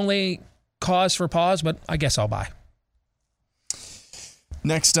that's my only cause for pause, but I guess I'll buy.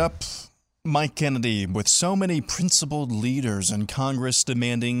 Next up, Mike Kennedy, with so many principled leaders in Congress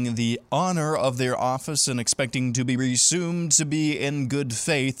demanding the honor of their office and expecting to be resumed to be in good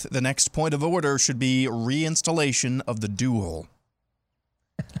faith, the next point of order should be reinstallation of the duel.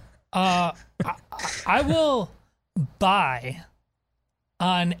 I will buy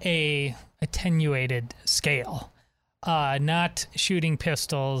on a attenuated scale, not shooting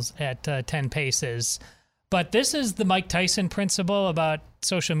pistols at 10 paces. But this is the Mike Tyson principle about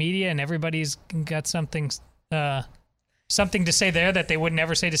social media, and everybody's got something to say there that they would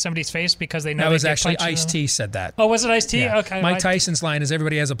never say to somebody's face because they know that was they get actually punched Ice-T said that. Oh, was it Ice-T? Yeah. Okay. Mike Tyson's line is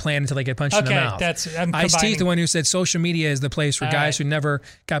everybody has a plan until they get punched in the mouth. Ice-T's the one who said social media is the place where guys who never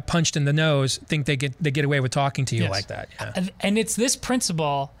got punched in the nose think they get away with talking to you like that. Yeah. And it's this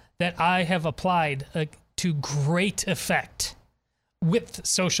principle that I have applied to great effect with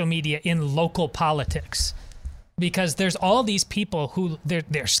social media in local politics, because there's all these people who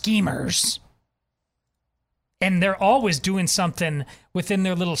they're schemers, and they're always doing something within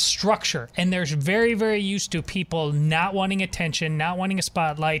their little structure, and they're very, very used to people not wanting attention, not wanting a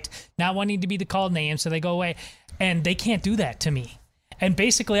spotlight, not wanting to be called names, so they go away, and they can't do that to me. And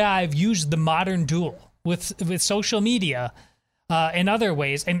basically I've used the modern duel with social media in other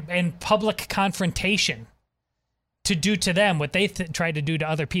ways, and public confrontation to do to them what they try to do to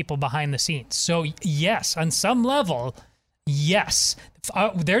other people behind the scenes. So yes, on some level, yes,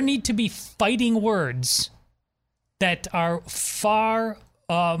 there need to be fighting words that are far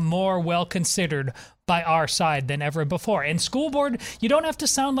more well considered by our side than ever before. And school board, you don't have to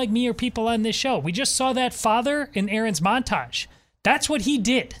sound like me or people on this show. We just saw that father in Aaron's montage. That's what he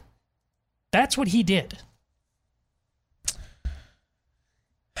did. That's what he did.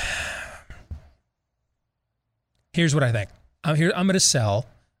 Here's what I think. I'm going to sell.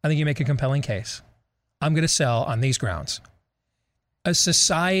 I think you make a compelling case. I'm going to sell on these grounds. A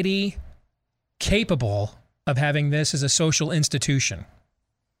society capable of having this as a social institution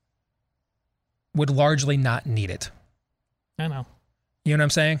would largely not need it. I know. You know what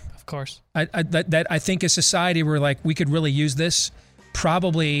I'm saying? Of course. I think a society where we could really use this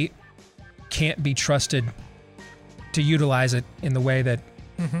probably can't be trusted to utilize it in the way that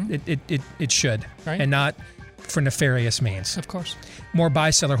it should, right? And not for nefarious means. Of course. More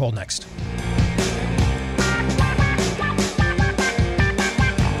buy, sell, or hold next.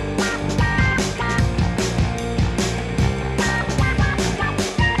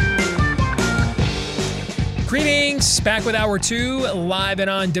 Greetings, back with Hour 2, live and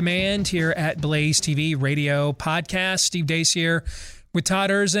on demand here at Blaze TV Radio Podcast. Steve Deace here with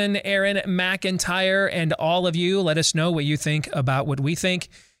Todd Erzin, Aaron McIntyre, and all of you. Let us know what you think about what we think.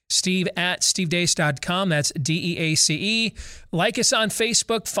 Steve at stevedeace.com. That's DEACE. Like us on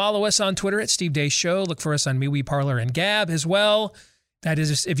Facebook. Follow us on Twitter at Steve Deace Show. Look for us on MeWe, Parler, and Gab as well. That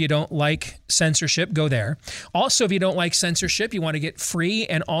is, if you don't like censorship, go there. Also, if you don't like censorship, you want to get free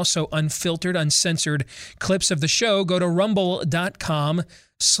and also unfiltered, uncensored clips of the show, go to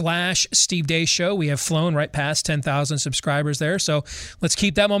rumble.com/Steve Deace Show. We have flown right past 10,000 subscribers there. So let's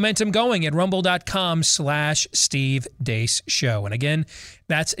keep that momentum going at rumble.com/Steve Deace Show. And again,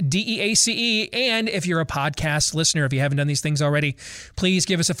 that's DEACE. And if you're a podcast listener, if you haven't done these things already, please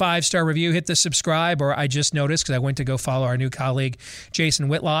give us a 5-star review, hit the subscribe, or I just noticed because I went to go follow our new colleague, Jason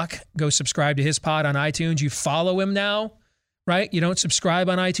Whitlock. Go subscribe to his pod on iTunes. You follow him now, right? You don't subscribe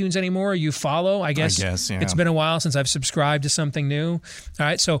on iTunes anymore. You follow. I guess yeah. It's been a while since I've subscribed to something new. All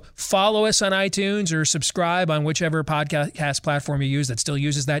right. So follow us on iTunes or subscribe on whichever podcast platform you use that still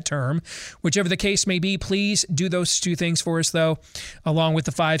uses that term. Whichever the case may be, please do those two things for us, though, along with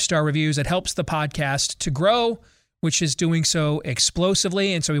the 5-star reviews. It helps the podcast to grow, which is doing so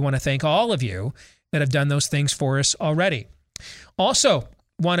explosively. And so we want to thank all of you that have done those things for us already. Also,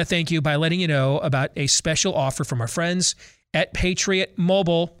 want to thank you by letting you know about a special offer from our friends at Patriot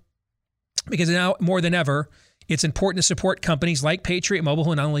Mobile, because now more than ever, it's important to support companies like Patriot Mobile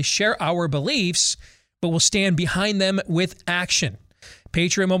who not only share our beliefs, but will stand behind them with action.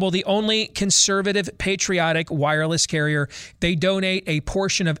 Patriot Mobile, the only conservative, patriotic wireless carrier. They donate a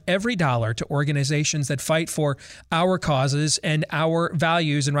portion of every dollar to organizations that fight for our causes and our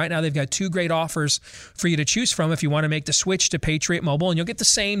values. And right now they've got 2 great offers for you to choose from if you want to make the switch to Patriot Mobile. And you'll get the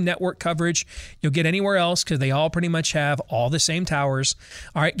same network coverage you'll get anywhere else because they all pretty much have all the same towers.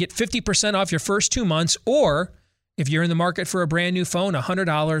 All right, get 50% off your first 2 months, or if you're in the market for a brand new phone,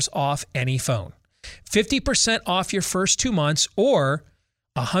 $100 off any phone. 50% off your first 2 months, or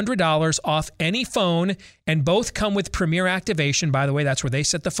 $100 off any phone, and both come with Premier activation. By the way, that's where they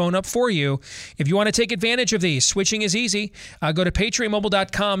set the phone up for you. If you want to take advantage of these, switching is easy. Go to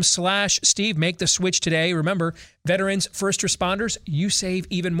patriotmobile.com/Steve. Make the switch today. Remember, veterans, first responders, you save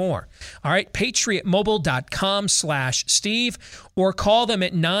even more. All right, patriotmobile.com/Steve, or call them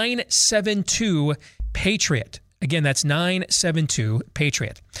at 972-PATRIOT. Again, that's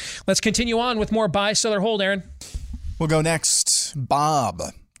 972-PATRIOT. Let's continue on with more buy, sell, or hold, Aaron. We'll go next. Bob,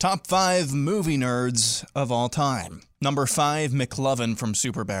 top 5 movie nerds of all time. Number 5, McLovin from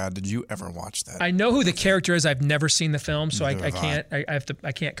Superbad. Did you ever watch that? I know who the character is. I've never seen the film, so I Neither can't.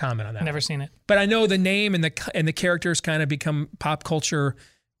 I can't comment on that. Never seen it. But I know the name and the characters kind of become pop culture.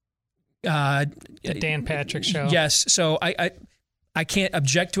 The Dan Patrick Show. Yes, so I can't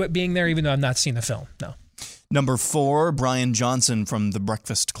object to it being there, even though I've not seen the film. No. Number 4, Brian Johnson from The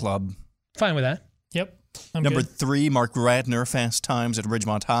Breakfast Club. Fine with that. Yep. Number 3, Mark Radner, Fast Times at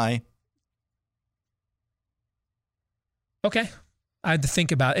Ridgemont High. Okay. I had to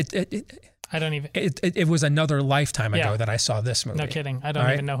think about it. I don't even. It was another lifetime ago that I saw this movie. No kidding. I don't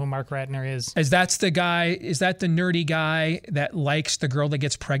even know who Mark Radner is. Is that the nerdy guy that likes the girl that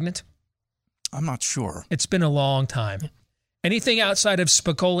gets pregnant? I'm not sure. It's been a long time. Yeah. Anything outside of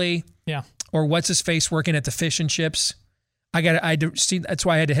Spicoli? Yeah. Or what's his face working at the fish and chips? I had to see. That's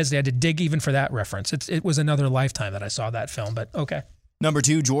why I had to hesitate. I had to dig even for that reference. It was another lifetime that I saw that film, but okay. Number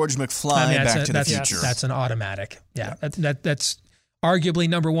 2, George McFly, Back to the Future. That's an automatic. Yeah. That's arguably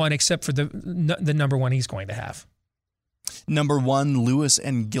number 1, except for the number 1 he's going to have. Number 1, Lewis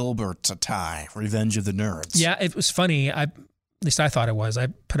and Gilbert, a tie, Revenge of the Nerds. Yeah, it was funny. At least I thought it was. I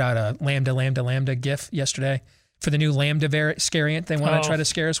put out a lambda GIF yesterday for the new lambda scariant they want to try to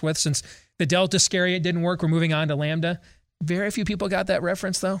scare us with. Since the delta scariant didn't work, we're moving on to lambda. Very few people got that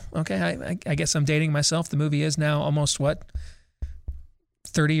reference, though. Okay, I guess I'm dating myself. The movie is now almost,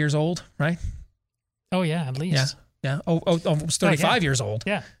 30 years old, right? Oh, yeah, at least. Yeah. Almost 35 years old.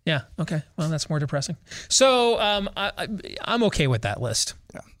 Yeah. Yeah, okay. Well, that's more depressing. So I'm okay with that list.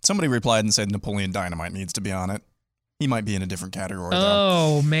 Yeah. Somebody replied and said Napoleon Dynamite needs to be on it. He might be in a different category, though.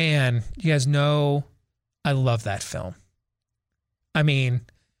 Oh, man. You guys know I love that film. I mean,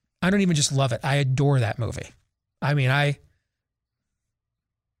 I don't even just love it. I adore that movie. I mean, I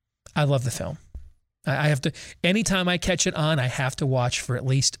love the film. I have to, anytime I catch it on, I have to watch for at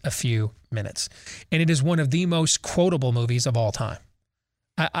least a few minutes. And it is one of the most quotable movies of all time.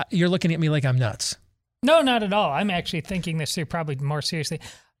 You're looking at me like I'm nuts. No, not at all. I'm actually thinking this through probably more seriously.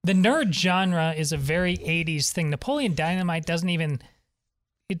 The nerd genre is a very 80s thing. Napoleon Dynamite I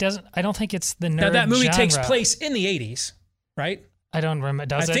don't think it's the nerd genre. Now, that movie takes place in the 80s, right? I don't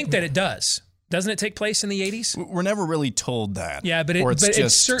remember. I think that it does. Doesn't it take place in the 80s? We're never really told that. Yeah, but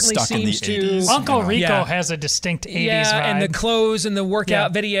it certainly seems to. Uncle Rico has a distinct 80s vibe. And the clothes and the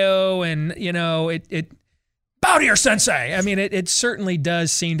workout video, and it bow to your sensei. I mean, it certainly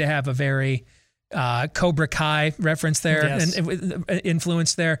does seem to have a very Cobra Kai reference there and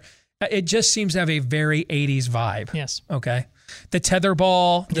influence there. It just seems to have a very 80s vibe. Yes. Okay. The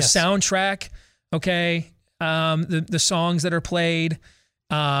tetherball, the soundtrack. Okay. The songs that are played.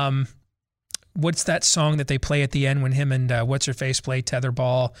 What's that song that they play at the end when him and what's-her-face play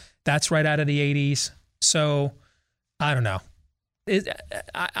tetherball? That's right out of the 80s. So, I don't know.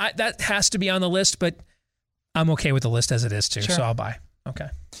 That has to be on the list, but I'm okay with the list as it is, too. Sure. So I'll buy. Okay.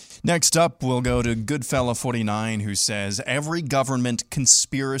 Next up, we'll go to Goodfella49, who says, every government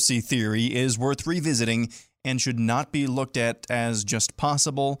conspiracy theory is worth revisiting and should not be looked at as just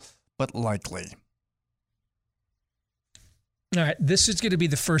possible, but likely. All right, this is going to be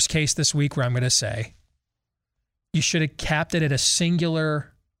the first case this week where I'm going to say you should have capped it at a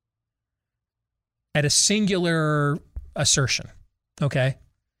singular assertion, okay?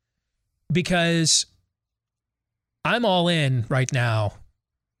 Because I'm all in right now.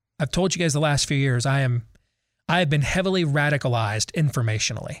 I've told you guys the last few years I have been heavily radicalized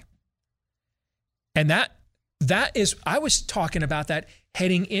informationally. And that is, I was talking about that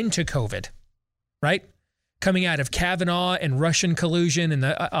heading into COVID, right? Coming out of Kavanaugh and Russian collusion and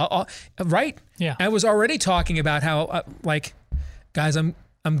right? Yeah. I was already talking about how, guys, I'm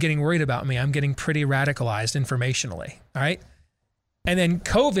getting worried about me. I'm getting pretty radicalized informationally, all right? And then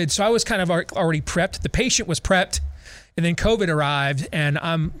COVID, so I was kind of already prepped. The patient was prepped, and then COVID arrived, and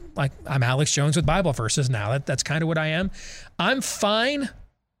I'm Alex Jones with Bible verses now. That's kind of what I am. I'm fine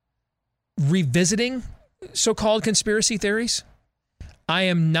revisiting so-called conspiracy theories. I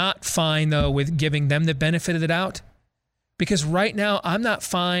am not fine, though, with giving them the benefit of the doubt, because right now I'm not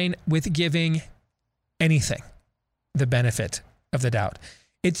fine with giving anything the benefit of the doubt.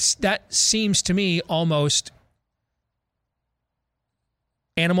 That seems to me almost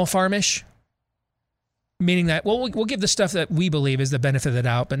Animal Farmish, meaning that, well, we'll give the stuff that we believe is the benefit of the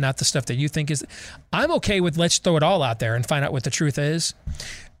doubt, but not the stuff that you think is. I'm okay with let's throw it all out there and find out what the truth is.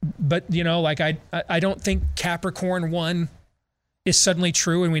 But, like I don't think Capricorn 1 is suddenly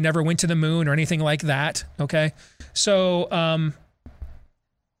true and we never went to the moon or anything like that. Okay. So I'm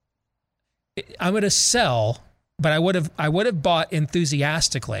going to sell, but I would have bought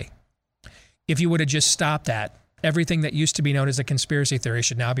enthusiastically if you would have just stopped at everything that used to be known as a conspiracy theory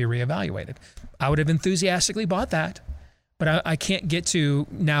should now be reevaluated. I would have enthusiastically bought that, but I can't get to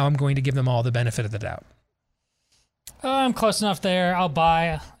now I'm going to give them all the benefit of the doubt. I'm close enough there. I'll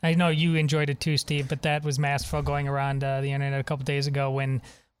buy. I know you enjoyed it too, Steve, but that was masterful going around the internet a couple days ago when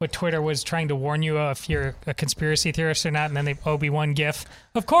Twitter was trying to warn you if you're a conspiracy theorist or not, and then the Obi-Wan gif.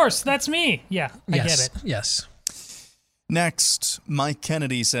 Of course, that's me. Yeah, I get it. Yes. Next, Mike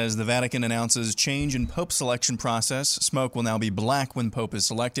Kennedy says the Vatican announces change in Pope selection process. Smoke will now be black when Pope is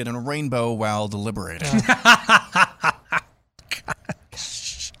selected and a rainbow while deliberating.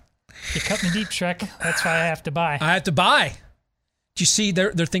 You cut me deep, Shrek. That's why I have to buy. I have to buy. Do you see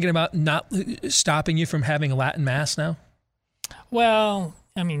they're thinking about not stopping you from having a Latin Mass now? Well,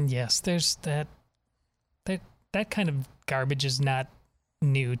 I mean, yes, there's that kind of garbage is not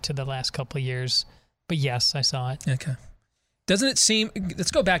new to the last couple of years. But yes, I saw it. Okay. Doesn't it seem,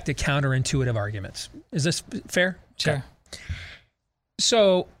 let's go back to counterintuitive arguments. Is this fair? Sure. Okay.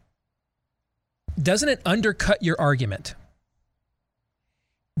 So, doesn't it undercut your argument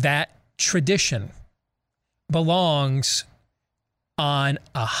that tradition belongs on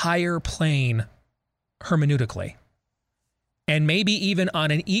a higher plane hermeneutically, and maybe even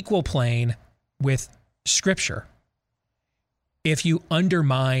on an equal plane with Scripture, if you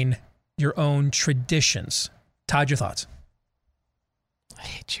undermine your own traditions? Todd, your thoughts? I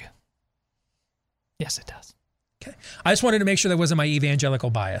hate you. Yes, it does. Okay. I just wanted to make sure that wasn't my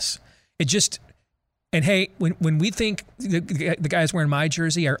evangelical bias. It just, and hey, when we think the guys wearing my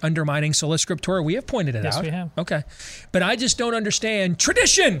jersey are undermining Sola Scriptura, we have pointed it out. Yes, we have. Okay. But I just don't understand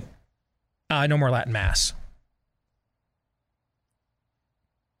tradition. No more Latin Mass.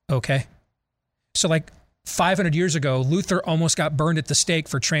 Okay. So like 500 years ago, Luther almost got burned at the stake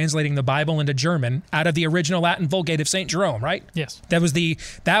for translating the Bible into German out of the original Latin Vulgate of St. Jerome, right? Yes. That was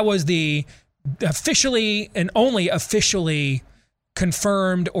the officially and only officially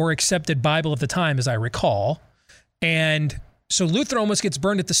confirmed or accepted Bible of the time, as I recall. And so Luther almost gets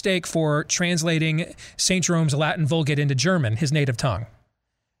burned at the stake for translating St. Jerome's Latin Vulgate into German, his native tongue.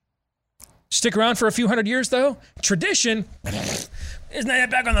 Stick around for a few hundred years, though. Tradition, isn't that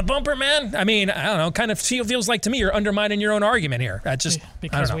back on the bumper, man? I mean, I don't know. Kind of feels like to me you're undermining your own argument here. That's just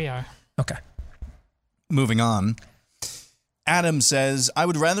because we are. Okay. Moving on. Adam says, I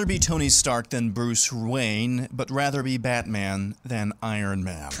would rather be Tony Stark than Bruce Wayne, but rather be Batman than Iron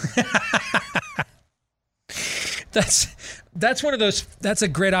Man. That's one of those. That's a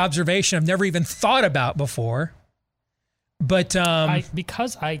great observation I've never even thought about before. But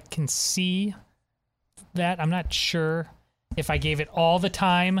because I can see that, I'm not sure if I gave it all the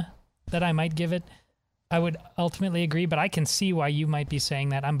time that I might give it, I would ultimately agree. But I can see why you might be saying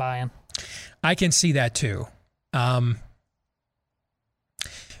that. I'm buying. I can see that too.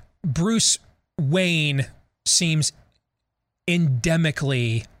 Bruce Wayne seems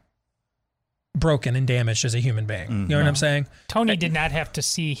endemically broken and damaged as a human being. Mm-hmm. You know what I'm saying? Tony did not have to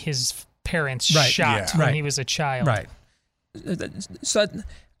see his parents shot when he was a child. Right. So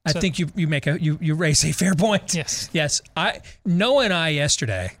I think you raise a fair point. Yes. Noah and I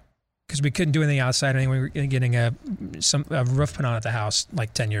yesterday, because we couldn't do anything outside, and we were getting a roof put on at the house,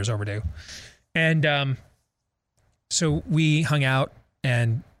 like 10 years overdue, and so we hung out.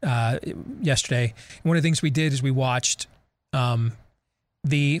 And yesterday, one of the things we did is we watched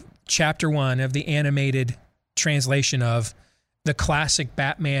the chapter 1 of the animated translation of the classic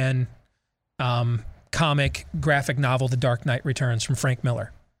Batman comic graphic novel, The Dark Knight Returns, from Frank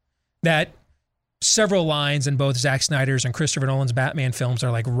Miller. That several lines in both Zack Snyder's and Christopher Nolan's Batman films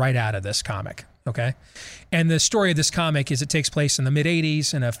are like right out of this comic. Okay. And the story of this comic is it takes place in the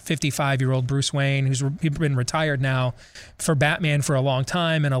mid-'80s, and a 55-year-old Bruce Wayne, who's been retired now for Batman for a long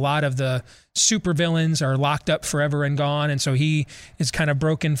time, and a lot of the supervillains are locked up forever and gone, and so he is kind of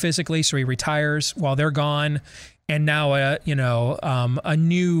broken physically, so he retires while they're gone, and now a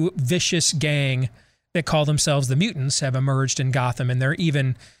new vicious gang that call themselves the Mutants have emerged in Gotham, and they're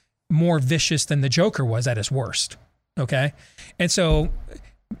even more vicious than the Joker was at his worst. Okay? And so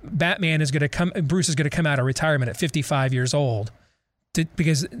Bruce is going to come out of retirement at 55 years old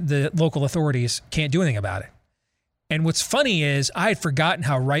because the local authorities can't do anything about it. And what's funny is I had forgotten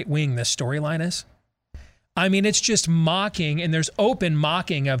how right-wing this storyline is. I mean, it's just mocking, and there's open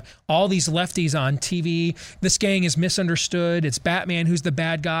mocking of all these lefties on TV. This gang is misunderstood. It's Batman who's the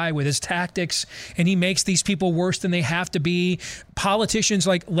bad guy with his tactics, and he makes these people worse than they have to be. Politicians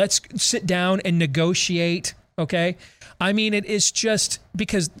like, let's sit down and negotiate, okay? I mean, it is just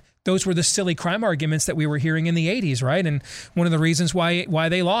because those were the silly crime arguments that we were hearing in the 80s, right? And one of the reasons why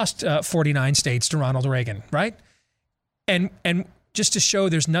they lost 49 states to Ronald Reagan, right? And just to show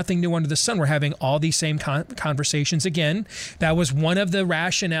there's nothing new under the sun, we're having all these same conversations again. That was one of the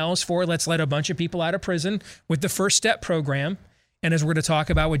rationales for let's let a bunch of people out of prison with the First Step program. And as we're going to talk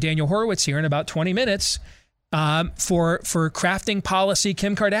about with Daniel Horowitz here in about 20 minutes, for crafting policy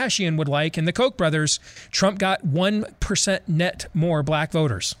Kim Kardashian would like and the Koch brothers, Trump got 1% net more black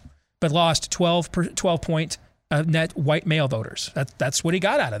voters, but lost 12 point net white male voters. That's what he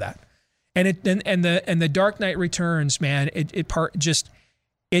got out of that. And the Dark Knight Returns, man, it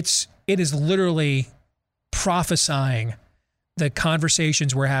is literally prophesying the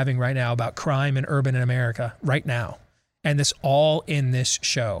conversations we're having right now about crime and urban in America right now. And this all in this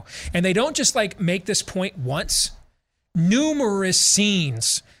show. And they don't just like make this point once. Numerous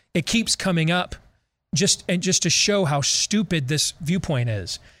scenes, it keeps coming up just to show how stupid this viewpoint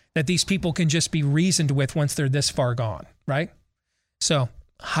is, that these people can just be reasoned with once they're this far gone, right? So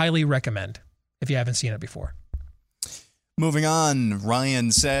highly recommend if you haven't seen it before. Moving on,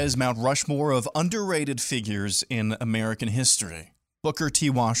 Ryan says Mount Rushmore of underrated figures in American history. Booker T.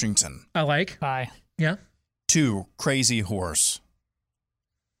 Washington. I like. Bye. Yeah. 2, Crazy Horse.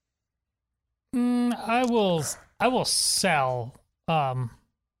 I will sell.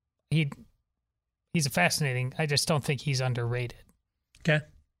 He's a fascinating. I just don't think he's underrated. Okay.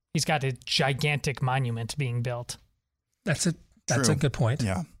 He's got a gigantic monument being built. That's a good point.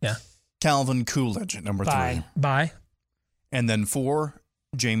 Yeah. Yeah. Calvin Coolidge at number 3. Bye. And then 4,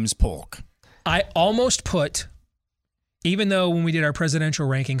 James Polk. I almost put, even though when we did our presidential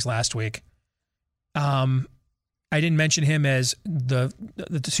rankings last week, I didn't mention him as the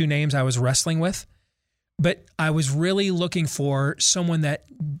 2 names I was wrestling with, but I was really looking for someone that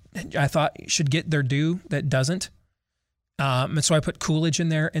I thought should get their due that doesn't. And so I put Coolidge in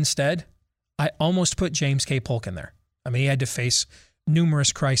there instead. I almost put James K. Polk in there. I mean, he had to face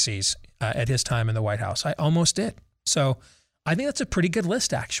numerous crises at his time in the White House. I almost did. So I think that's a pretty good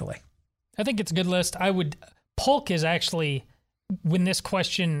list, actually. I think it's a good list. Polk is actually, when this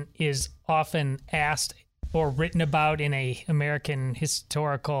question is often asked or written about in a American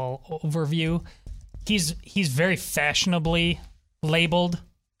historical overview, he's very fashionably labeled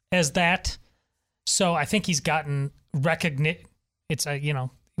as that. So I think he's gotten recognition. It's we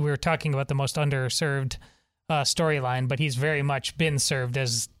were talking about the most underserved storyline, but he's very much been served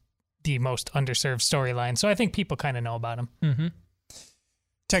as the most underserved storyline. So I think people kind of know about him. Mm-hmm.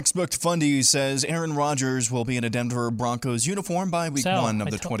 Textbook Fundy says Aaron Rodgers will be in a Denver Broncos uniform by week 1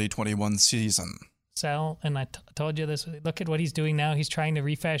 of the 2021 season. Sal, and I told you this, look at what he's doing now. He's trying to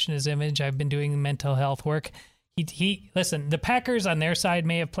refashion his image. I've been doing mental health work. Listen, the Packers on their side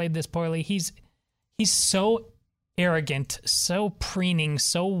may have played this poorly. He's so arrogant, so preening,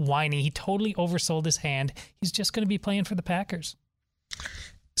 so whiny. He totally oversold his hand. He's just going to be playing for the Packers.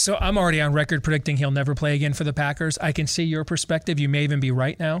 So I'm already on record predicting he'll never play again for the Packers. I can see your perspective. You may even be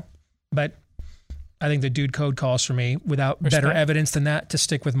right now, but I think the dude code calls for me without better evidence than that to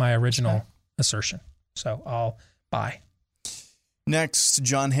stick with my original assertion. So I'll buy. Next,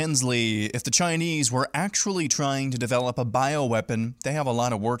 John Hensley. If the Chinese were actually trying to develop a bioweapon, they have a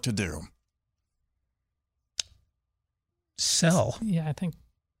lot of work to do. Sell. Yeah, I think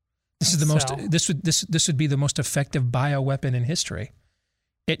this is the most. This would be the most effective bioweapon in history.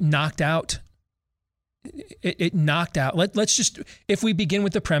 It knocked out. It knocked out. Let's just, if we begin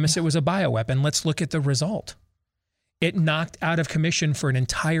with the premise, it was a bioweapon. Let's look at the result. It knocked out of commission for an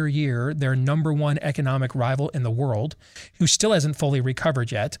entire year their number 1 economic rival in the world, who still hasn't fully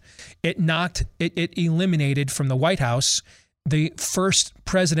recovered yet. It eliminated from the White House the first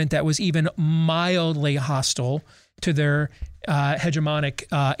president that was even mildly hostile to their hegemonic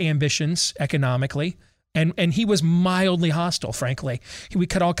ambitions economically. And he was mildly hostile, frankly. We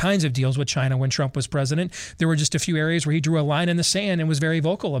cut all kinds of deals with China when Trump was president. There were just a few areas where he drew a line in the sand and was very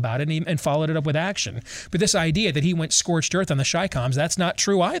vocal about it and followed it up with action. But this idea that he went scorched earth on the Chi-Coms, that's not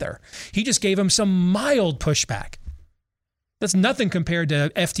true either. He just gave him some mild pushback. That's nothing compared to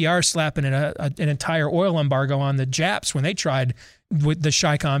FDR slapping an entire oil embargo on the Japs when they tried what the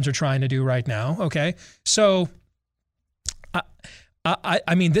Chi-Coms are trying to do right now, okay? So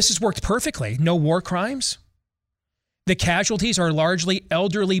I mean, this has worked perfectly. No war crimes. The casualties are largely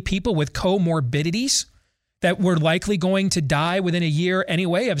elderly people with comorbidities. that were likely going to die within a year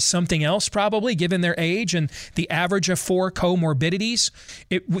anyway of something else, probably, given their age and the average of 4 comorbidities.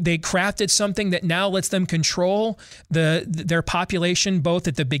 They crafted something that now lets them control their population, both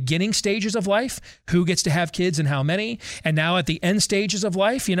at the beginning stages of life, who gets to have kids and how many, and now at the end stages of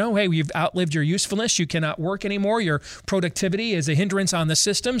life, hey, you've outlived your usefulness. You cannot work anymore. Your productivity is a hindrance on the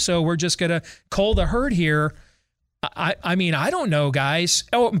system, so we're just going to cull the herd here. I mean, I don't know, guys.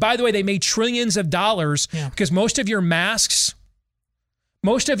 Oh, and by the way, they made trillions of dollars because most of your masks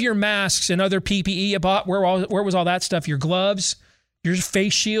and other PPE you bought, where was all that stuff? Your gloves, your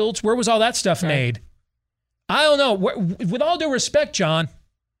face shields, where was all that stuff made? I don't know. With all due respect, John,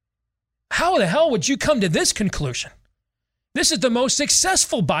 how the hell would you come to this conclusion? This is the most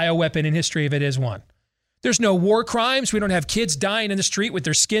successful bioweapon in history if it is one. There's no war crimes. We don't have kids dying in the street with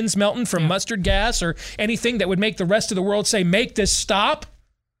their skins melting from mustard gas or anything that would make the rest of the world say, make this stop.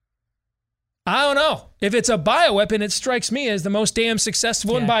 I don't know. If it's a bioweapon, it strikes me as the most damn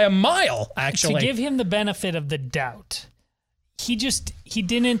successful one by a mile, actually. To give him the benefit of the doubt, he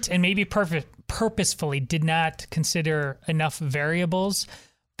didn't, and maybe purposefully did not consider enough variables.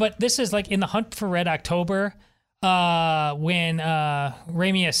 But this is like in the Hunt for Red October, when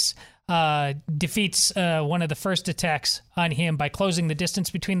Ramius defeats one of the first attacks on him by closing the distance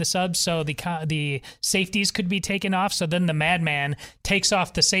between the subs so the safeties could be taken off. So then the madman takes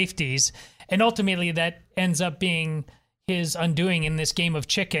off the safeties, and ultimately that ends up being his undoing in this game of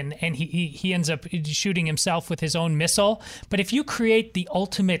chicken, and he ends up shooting himself with his own missile. But if you create the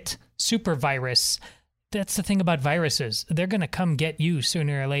ultimate super virus, that's the thing about viruses. They're going to come get you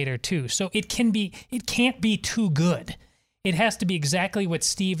sooner or later too. So it can't be too good. It has to be exactly what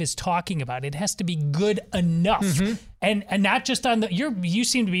Steve is talking about. It has to be good enough. Mm-hmm. And not just on you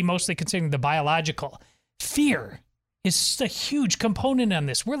seem to be mostly considering the biological. Fear is a huge component on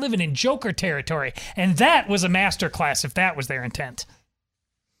this. We're living in Joker territory. And that was a masterclass if that was their intent.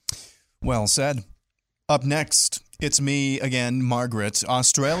 Well said. Up next, it's me again, Margaret.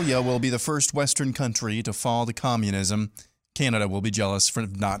 Australia will be the first Western country to fall to communism. Canada will be jealous for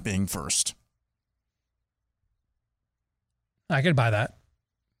not being first. I could buy that.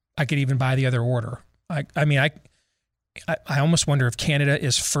 I could even buy the other order. I almost wonder if Canada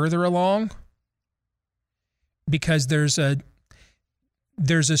is further along because there's a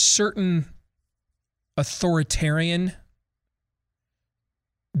certain authoritarian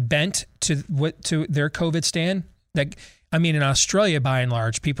bent to their COVID stand. That in Australia, by and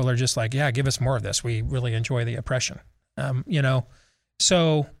large, people are just like, yeah, give us more of this. We really enjoy the oppression.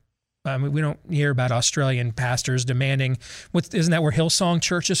 So. We don't hear about Australian pastors demanding, isn't that where Hillsong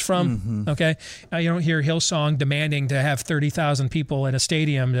Church is from? Mm-hmm. Okay. You don't hear Hillsong demanding to have 30,000 people in a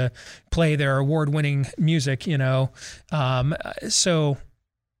stadium to play their award-winning music, but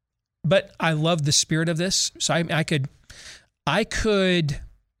I love the spirit of this. So I could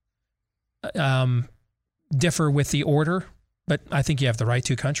differ with the order, but I think you have the right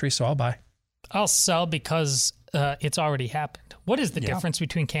two countries, so I'll buy. I'll sell because it's already happened. What is the difference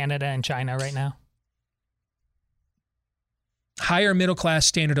between Canada and China right now? Higher middle class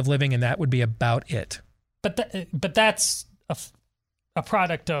standard of living, and that would be about it. But that's a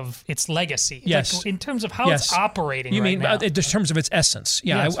product of its legacy. Yes. Like in terms of how it's operating you right mean now. In terms of its essence.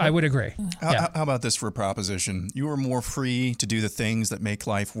 Yeah, yes. I would agree. How about this for a proposition? You were more free to do the things that make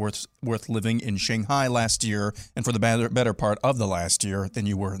life worth living in Shanghai last year and for the better part of the last year than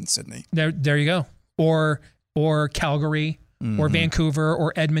you were in Sydney. There you go. Or Calgary, or Vancouver,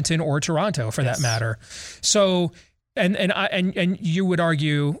 or Edmonton, or Toronto, for that matter. So, and you would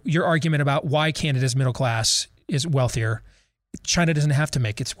argue your argument about why Canada's middle class is wealthier. China doesn't have to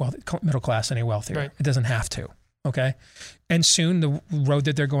make its middle class any wealthier. Right. It doesn't have to. Okay, and soon the road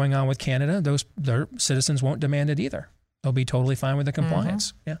that they're going on with Canada, their citizens won't demand it either. They'll be totally fine with the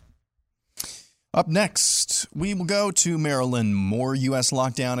compliance. Mm-hmm. Yeah. Up next, we will go to Maryland. More U.S.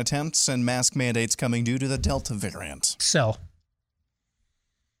 lockdown attempts and mask mandates coming due to the Delta variant. Sell.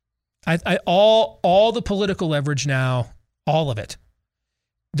 All the political leverage now, all of it.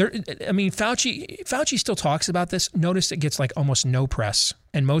 Fauci still talks about this. Notice it gets like almost no press.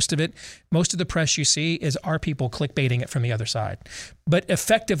 And most of the press you see is our people clickbaiting it from the other side. But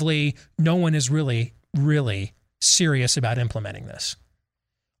effectively, no one is really, really serious about implementing this.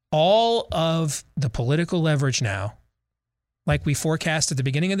 All of the political leverage now, like we forecast at the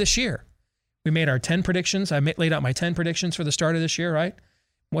beginning of this year, we made our 10 predictions. I laid out my 10 predictions for the start of this year, right?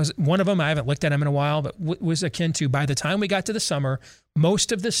 Was one of them, I haven't looked at them in a while, but was akin to by the time we got to the summer,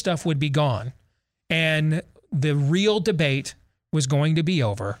 most of this stuff would be gone. And the real debate was going to be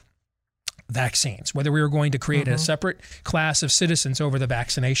over vaccines, whether we were going to create a separate class of citizens over the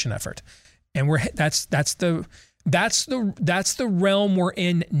vaccination effort. And that's the realm we're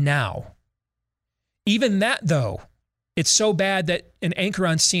in now. Even that, though, it's so bad that an anchor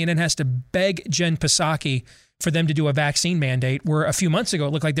on CNN has to beg Jen Psaki for them to do a vaccine mandate, where a few months ago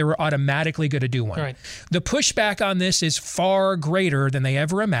it looked like they were automatically going to do one. Right. The pushback on this is far greater than they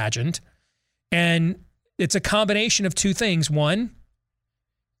ever imagined. And it's a combination of two things. One,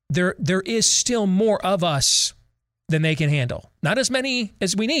 there is still more of us than they can handle. Not as many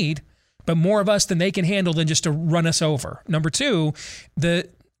as we need, but more of us than they can handle than just to run us over. Number two, the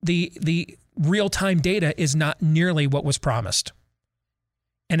real-time data is not nearly what was promised.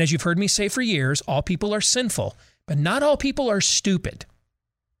 And as you've heard me say for years, all people are sinful, but not all people are stupid.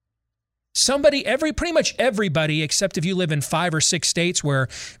 Pretty much everybody, except if you live in 5 or 6 states where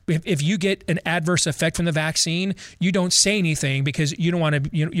if you get an adverse effect from the vaccine, you don't say anything because you don't want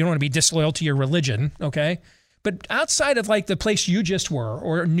to be disloyal to your religion, okay? But outside of like the place you just were,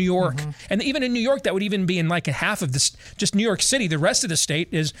 or New York, and even in New York, that would even be in like a half of this, just New York City. The rest of the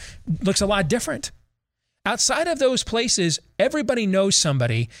state looks a lot different. Outside of those places, everybody knows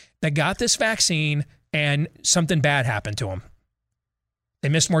somebody that got this vaccine and something bad happened to them. They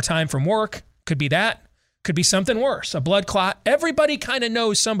missed more time from work. Could be that. Could be something worse, a blood clot. Everybody kind of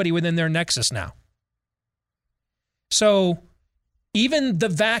knows somebody within their nexus now. So even the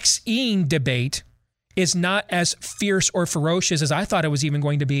vaccine debate is not as fierce or ferocious as I thought it was even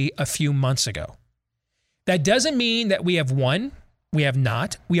going to be a few months ago. That doesn't mean that we have won. We have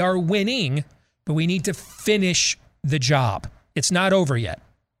not. We are winning, but we need to finish the job. It's not over yet.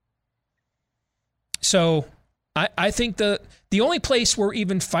 So I think the only place we're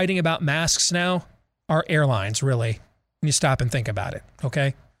even fighting about masks now are airlines, really, when you stop and think about it,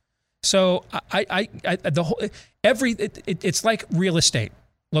 okay? So it's like real estate.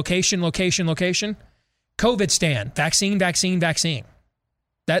 Location, location, location. COVID stand. Vaccine, vaccine, vaccine.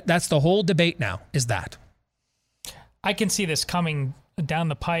 That's the whole debate now, is that. I can see this coming down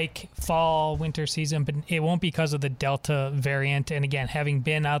the pike, fall, winter season, but it won't because of the Delta variant. And again, having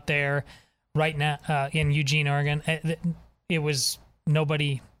been out there right now in Eugene, Oregon, it was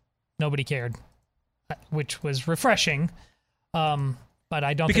nobody cared, which was refreshing. But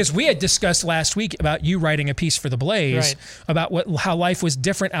I don't because we had discussed last week about you writing a piece for the Blaze about how life was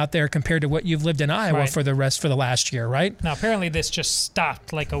different out there compared to what you've lived in Iowa for the last year, right? Now apparently this just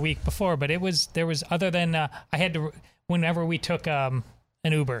stopped like a week before, but there was other than I had to whenever we took an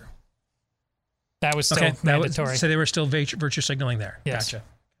Uber, that was still mandatory. So they were still virtue signaling there. Yes. Gotcha.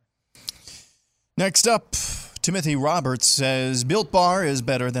 Next up, Timothy Roberts says Built Bar is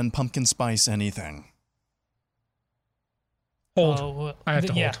better than pumpkin spice anything. Hold. I have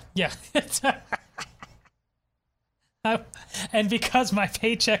to hold. Yeah. And because my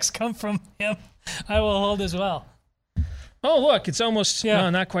paychecks come from him, I will hold as well. Oh, look, it's almost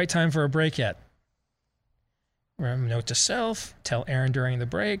not quite time for a break yet. Note to self, tell Aaron during the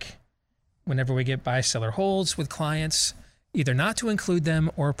break, whenever we get buy, seller holds with clients, either not to include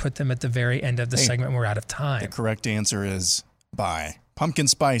them or put them at the very end of the segment when we're out of time. The correct answer is buy. Pumpkin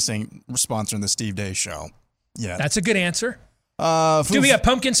spice ain't sponsoring the Steve Day Show yet. That's a good answer. We have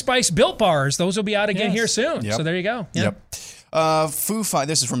pumpkin spice Built Bars. Those will be out again here soon. Yep. So there you go. Yep.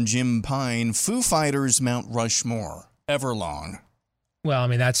 This is from Jim Pine. Foo Fighters Mount Rushmore. Everlong. Well, I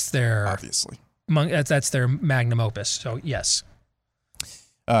mean, that's their... Obviously. That's their magnum opus. So, yes.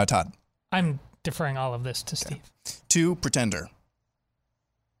 Todd. I'm deferring all of this to Steve. 2, Pretender.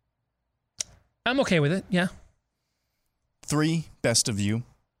 I'm okay with it, yeah. 3, Best of You.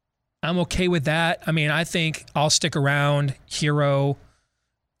 I'm okay with that. I mean, I think I'll Stick Around, Hero.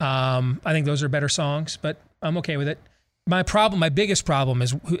 I think those are better songs, but I'm okay with it. My biggest problem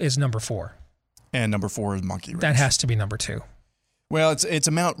is number 4. And number 4 is Monkey Wrench. That has to be number 2. Well, it's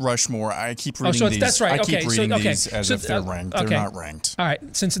a Mount Rushmore. I keep reading these. That's right. I keep reading these as if they're ranked. They're not ranked. All right.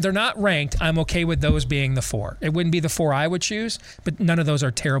 Since they're not ranked, I'm okay with those being the 4. It wouldn't be the 4 I would choose, but none of those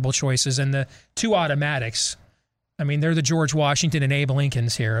are terrible choices. And the 2 automatics, I mean, they're the George Washington and Abe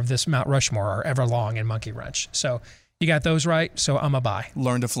Lincolns here of this Mount Rushmore, are Everlong and Monkey Wrench. So you got those right. So I'm a buy.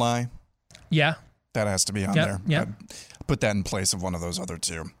 Learn to Fly. Yeah. That has to be on there. Yeah. I'd put that in place of one of those other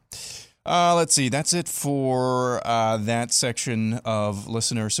 2. Let's see. That's it for that section of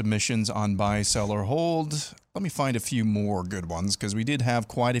listener submissions on buy, sell, or hold. Let me find a few more good ones because we did have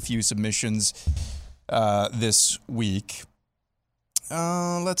quite a few submissions this week.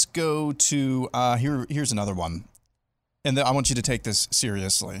 Let's go to here's another one. And I want you to take this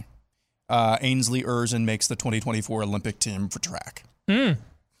seriously. Ainsley Erzin makes the 2024 Olympic team for track.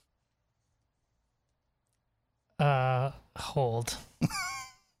 Hold.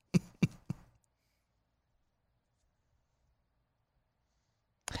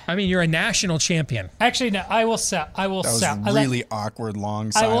 I mean, you're a national champion. Actually, no, I will sell. I will sell. That was really awkward,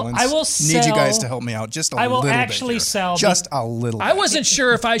 long silence. I will sell. Need you guys to help me out just a little bit. I will actually sell. Just a little bit. I wasn't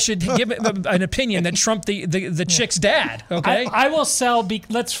sure if I should give an opinion that trumped the chick's dad, okay? I will sell,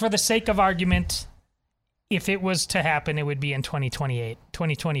 let's, for the sake of argument, if it was to happen, it would be in 2028.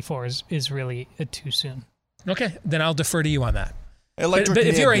 2024 is really too soon. Okay, then I'll defer to you on that. But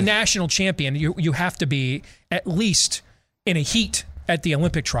if you're a national champion, you have to be at least in a heat at the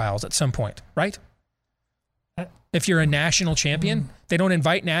Olympic trials at some point, right? If you're a national champion, they don't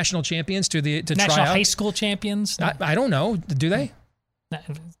invite national champions to national try out. high school champions. I don't know. Do they?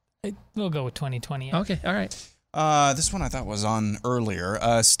 We'll go with 2028. Okay, all right. This one I thought was on earlier.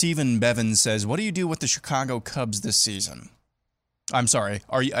 Stephen Bevan says, "What do you do with the Chicago Cubs this season?" I'm sorry.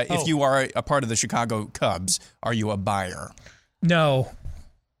 Are you? If you are a part of the Chicago Cubs, are you a buyer? No.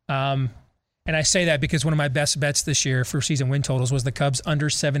 And I say that because one of my best bets this year for season win totals was the Cubs under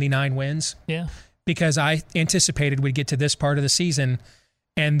 79 wins. Yeah. Because I anticipated we'd get to this part of the season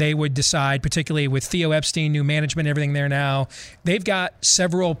and they would decide, particularly with Theo Epstein, new management, everything there now, they've got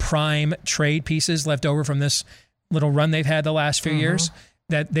several prime trade pieces left over from this little run they've had the last few years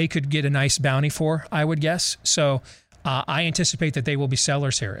that they could get a nice bounty for, I would guess. So I anticipate that they will be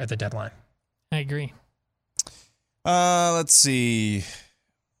sellers here at the deadline. I agree. Let's see.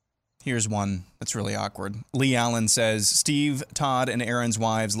 Here's one that's really awkward. Lee Allen says, Steve, Todd, and Aaron's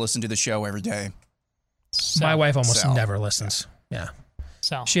wives listen to the show every day. My wife almost never listens. Yeah.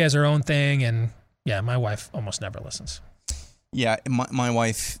 She has her own thing, and yeah, my wife almost never listens. Yeah, my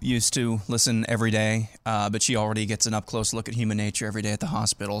wife used to listen every day, but she already gets an up-close look at human nature every day at the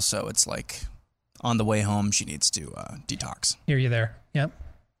hospital, so it's like on the way home she needs to detox. Hear you there. Yep.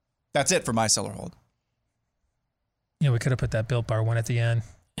 That's it for my cellar hold. Yeah, we could have put that Built Bar one at the end.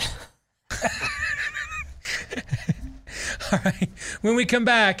 All right. When we come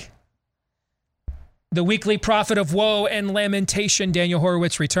back, the weekly prophet of woe and lamentation, Daniel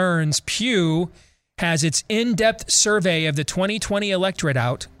Horowitz, returns. Pew has its in-depth survey of the 2020 electorate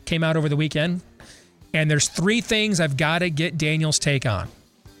out. Came out over the weekend. And there's 3 things I've got to get Daniel's take on.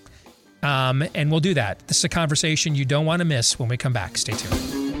 And we'll do that. This is a conversation you don't want to miss when we come back. Stay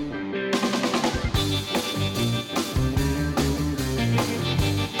tuned.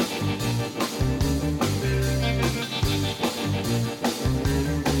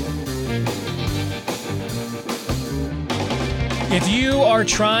 If you are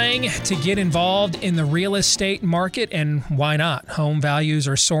trying to get involved in the real estate market, and why not? Home values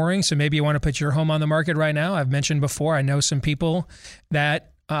are soaring, so maybe you want to put your home on the market right now. I've mentioned before, I know some people that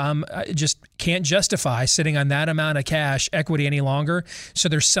just can't justify sitting on that amount of cash equity any longer. So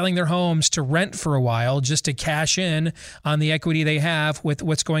they're selling their homes to rent for a while just to cash in on the equity they have with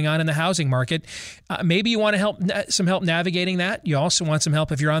what's going on in the housing market. Maybe you want some help navigating that. You also want some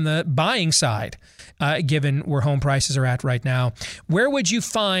help if you're on the buying side, given where home prices are at right now. Where would you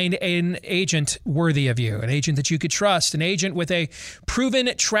find an agent worthy of you, an agent that you could trust, an agent with a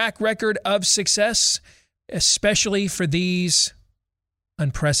proven track record of success, especially for these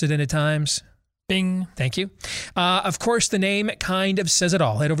unprecedented times? Bing. Thank you. Of course, the name kind of says it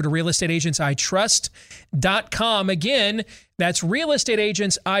all. Head over to realestateagentsitrust.com. Again, that's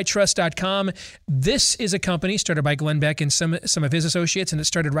realestateagentsitrust.com. This is a company started by Glenn Beck and some of his associates, and it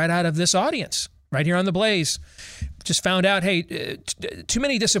started right out of this audience, right here on The Blaze. Just found out, hey, too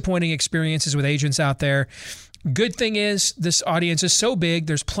many disappointing experiences with agents out there. Good thing is this audience is so big,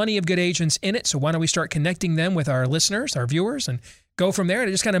 there's plenty of good agents in it, so why don't we start connecting them with our listeners, our viewers, and go from there. And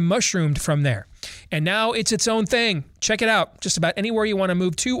it just kind of mushroomed from there. And now it's its own thing. Check it out. Just about anywhere you want to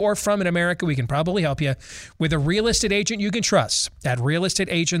move to or from in America, we can probably help you with a real estate agent you can trust at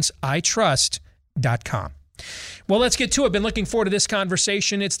realestateagentsitrust.com. Well, let's get to it. Been looking forward to this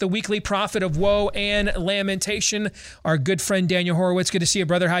conversation. It's the weekly prophet of woe and lamentation. Our good friend Daniel Horowitz. Good to see you,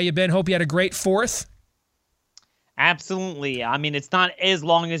 brother. How you been? Hope you had a great 4th. Absolutely. I mean, it's not as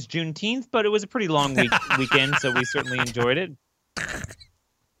long as Juneteenth, but it was a pretty long weekend, so we certainly enjoyed it.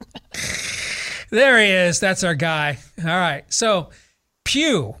 There he is. That's our guy. All right. So,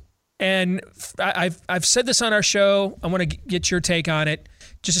 Pew, and I've said this on our show. I want to get your take on it.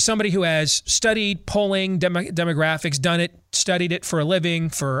 Just as somebody who has studied polling, demographics, studied it for a living,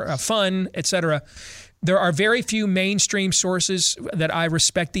 for fun, etc. There are very few mainstream sources that I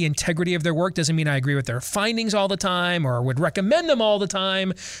respect the integrity of their work. Doesn't mean I agree with their findings all the time or would recommend them all the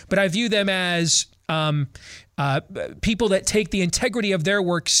time, but I view them as people that take the integrity of their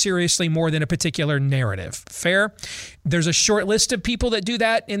work seriously more than a particular narrative. Fair? There's a short list of people that do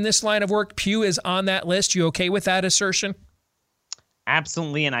that in this line of work. Pew is on that list. You okay with that assertion?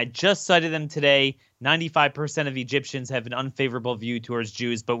 Absolutely, and I just cited them today. 95% of Egyptians have an unfavorable view towards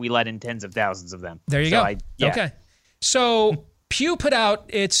Jews, but we let in tens of thousands of them. There you go. Okay. So Pew put out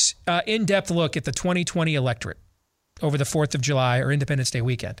its in-depth look at the 2020 electorate over the 4th of July or Independence Day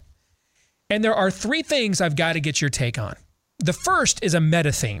weekend. And there are 3 things I've got to get your take on. The first is a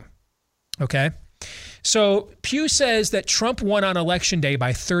meta theme, okay? So Pew says that Trump won on Election Day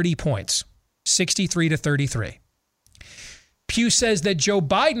by 30 points, 63-33. Pew says that Joe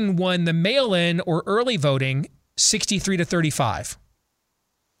Biden won the mail-in or early voting 63-35.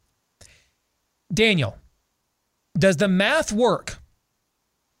 Daniel, does the math work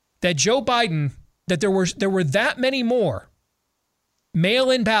that Joe Biden, that there were that many more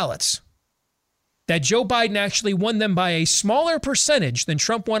mail-in ballots, that Joe Biden actually won them by a smaller percentage than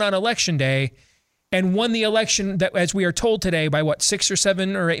Trump won on Election Day and won the election, that, as we are told today, by what, 6 or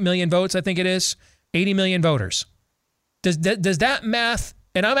 7 or 8 million votes, I think it is, 80 million voters. Does that math,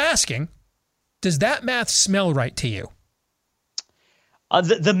 and I'm asking, does that math smell right to you?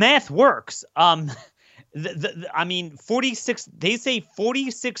 The math works. I mean, 46. They say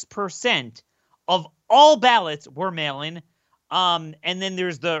 46% of all ballots were mail-in, and then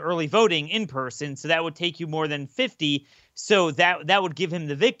there's the early voting in person, so that would take you more than 50. So that would give him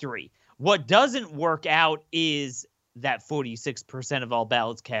the victory. What doesn't work out is that 46% of all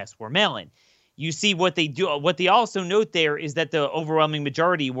ballots cast were mail-in. You see what they do. What they also note there is that the overwhelming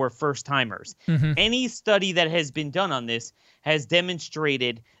majority were first-timers. Mm-hmm. Any study that has been done on this has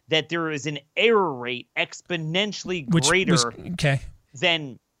demonstrated that there is an error rate exponentially greater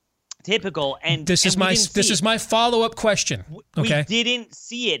than typical. And this is my follow-up question. Okay. We didn't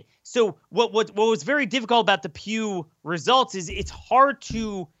see it. So what was very difficult about the Pew results is it's hard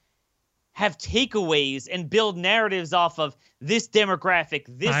to have takeaways and build narratives off of this demographic,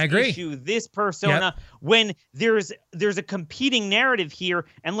 this issue, this persona, when there's a competing narrative here.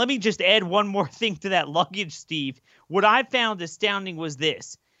 And let me just add one more thing to that luggage, Steve. What I found astounding was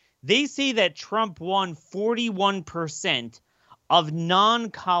this. They say that Trump won 41% of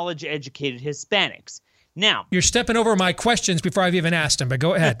non-college educated Hispanics. Now, you're stepping over my questions before I've even asked them, but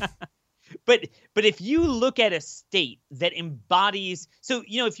go ahead. But if you look at a state that embodies, so,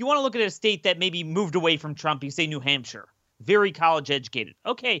 if you want to look at a state that maybe moved away from Trump, you say New Hampshire, very college educated.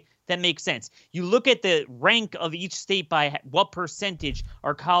 Okay, that makes sense. You look at the rank of each state by what percentage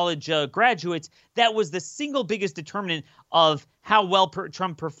are college graduates. That was the single biggest determinant of how well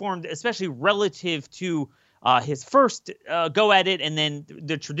Trump performed, especially relative to his first go at it and then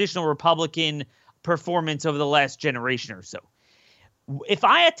the traditional Republican performance over the last generation or so. If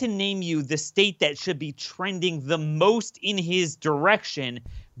I had to name you the state that should be trending the most in his direction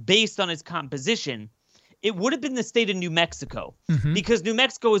based on its composition, it would have been the state of New Mexico, because New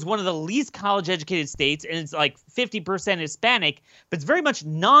Mexico is one of the least college-educated states, and it's like 50% Hispanic, but it's very much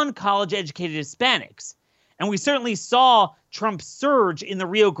non-college educated Hispanics. And we certainly saw Trump surge in the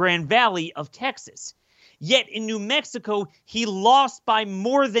Rio Grande Valley of Texas. Yet in New Mexico, he lost by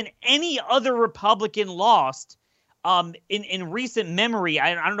more than any other Republican lost in recent memory.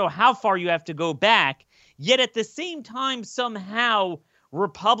 I don't know how far you have to go back. Yet at the same time, somehow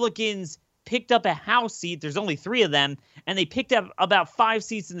Republicans picked up a House seat. There's only 3 of them, and they picked up about 5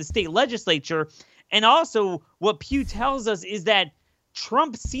 seats in the state legislature. And also what Pew tells us is that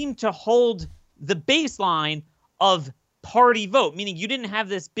Trump seemed to hold the baseline of party vote, meaning you didn't have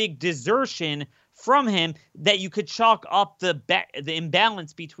this big desertion from him that you could chalk up the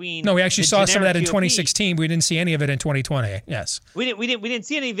imbalance between. No, we actually saw some of that in 2016. We didn't see any of it in 2020. Yes, we didn't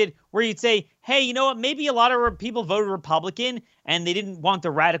see any of it where you'd say, hey, you know what? Maybe a lot of people voted Republican and they didn't want the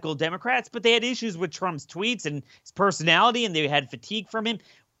radical Democrats, but they had issues with Trump's tweets and his personality, and they had fatigue from him.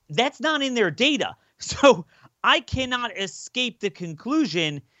 That's not in their data, so I cannot escape the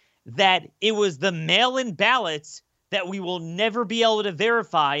conclusion that it was the mail-in ballots that we will never be able to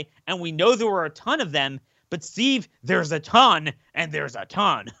verify, and we know there were a ton of them, but Steve, there's a ton, and there's a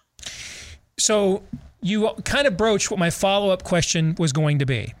ton. So you kind of broached what my follow-up question was going to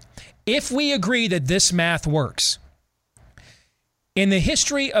be. If we agree that this math works, in the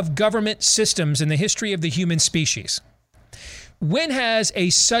history of government systems, in the history of the human species, when has a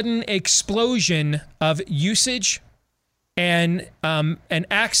sudden explosion of usage and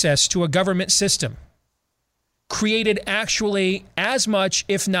access to a government system created actually as much,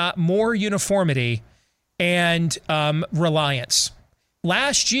 if not more, uniformity and reliance?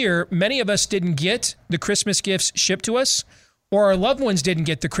 Last year, many of us didn't get the Christmas gifts shipped to us, or our loved ones didn't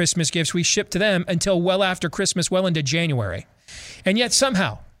get the Christmas gifts we shipped to them until well after Christmas, well into January. And yet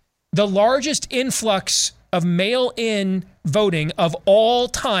somehow, the largest influx of mail-in voting of all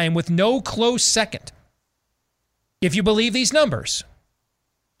time with no close second, if you believe these numbers,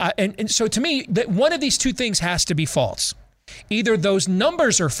 And so to me, that one of these two things has to be false. Either those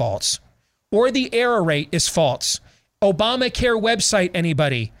numbers are false or the error rate is false. Obamacare website,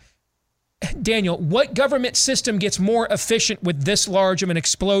 anybody? Daniel, what government system gets more efficient with this large of an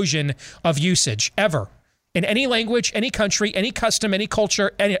explosion of usage ever? In any language, any country, any custom, any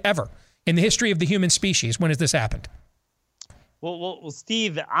culture, ever in the history of the human species? When has this happened? Well,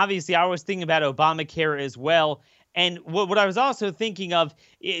 Steve, obviously I was thinking about Obamacare as well. And what I was also thinking of,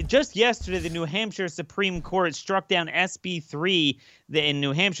 just yesterday, the New Hampshire Supreme Court struck down SB 3 in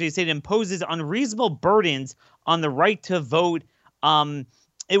New Hampshire. They said it imposes unreasonable burdens on the right to vote.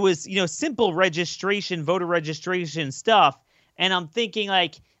 It was, simple registration, voter registration stuff. And I'm thinking,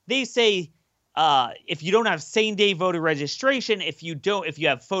 like, they say if you don't have same-day voter registration, if you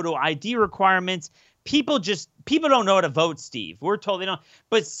have photo ID requirements, people don't know how to vote, Steve. We're told they don't.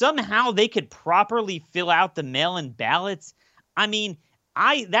 But somehow they could properly fill out the mail-in ballots. I mean,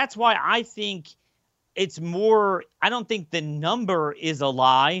 that's why I think it's more. I don't think the number is a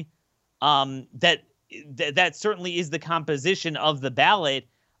lie. That certainly is the composition of the ballot.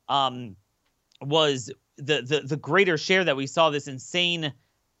 Was the greater share that we saw, this insane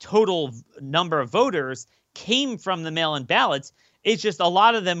total number of voters, came from the mail-in ballots. It's just a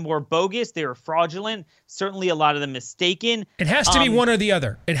lot of them were bogus. They were fraudulent. Certainly a lot of them mistaken. It has to be one or the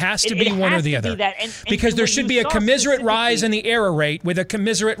other. It has to be one or the other. Because there should be a commiserate rise in the error rate with a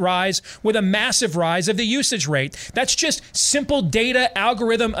commiserate rise with a massive rise of the usage rate. That's just simple data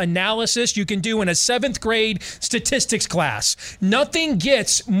algorithm analysis you can do in a 7th grade statistics class. Nothing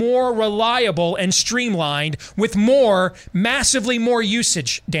gets more reliable and streamlined with massively more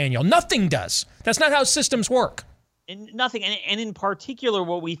usage, Daniel. Nothing does. That's not how systems work. Nothing. And in particular,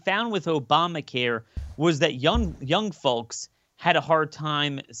 what we found with Obamacare was that young folks had a hard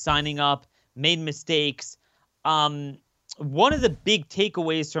time signing up, made mistakes. One of the big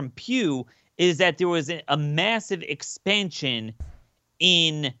takeaways from Pew is that there was a massive expansion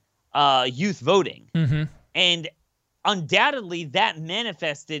in youth voting. Mm-hmm. And undoubtedly that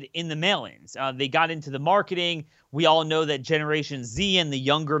manifested in the mail-ins. They got into the marketing. We all know that Generation Z and the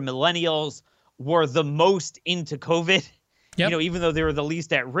younger millennials were the most into COVID, even though they were the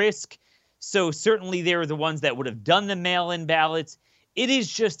least at risk. So certainly they were the ones that would have done the mail-in ballots. It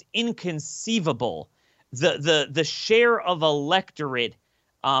is just inconceivable, the share of electorate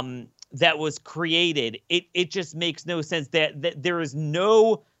that was created. It just makes no sense that there is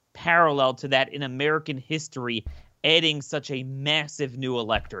no parallel to that in American history, adding such a massive new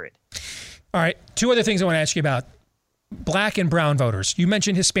electorate. All right, 2 other things I want to ask you about. Black and brown voters. You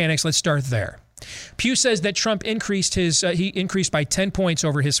mentioned Hispanics. Let's start there. Pew says that Trump increased he increased by 10 points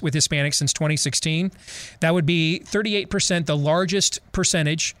with Hispanics since 2016. That would be 38%, the largest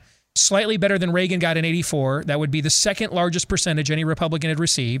percentage, slightly better than Reagan got in 84. That would be the second largest percentage any Republican had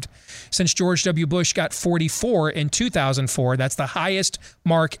received since George W. Bush got 44 in 2004. That's the highest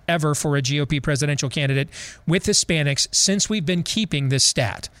mark ever for a GOP presidential candidate with Hispanics since we've been keeping this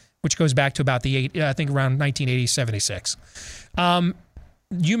stat, which goes back to about around 1980, 76.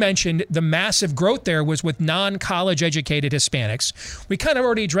 You mentioned the massive growth there was with non-college educated Hispanics. We kind of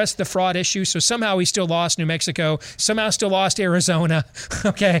already addressed the fraud issue, so somehow he still lost New Mexico, somehow still lost Arizona.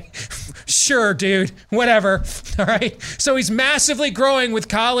 Okay, sure, dude, whatever. All right, so he's massively growing with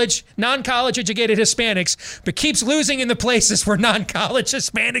non-college educated Hispanics, but keeps losing in the places where non-college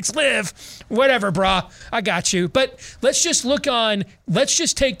Hispanics live. Whatever, brah, I got you. But let's just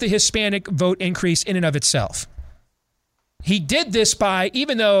take the Hispanic vote increase in and of itself. He did this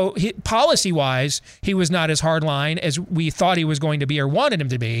even though policy-wise, he was not as hardline as we thought he was going to be or wanted him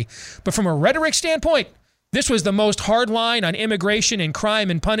to be. But from a rhetoric standpoint, this was the most hardline on immigration and crime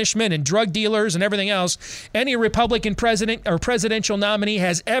and punishment and drug dealers and everything else any Republican president or presidential nominee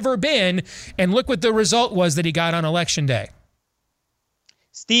has ever been. And look what the result was that he got on Election Day.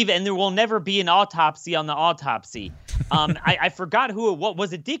 Steve, and there will never be an autopsy on the autopsy. I forgot what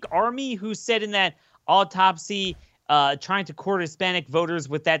was it, Dick Armey, who said in that autopsy, trying to court Hispanic voters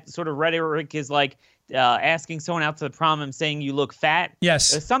with that sort of rhetoric is like asking someone out to the prom and saying you look fat.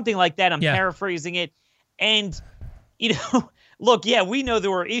 Yes. Something like that. I'm paraphrasing it. And, look, we know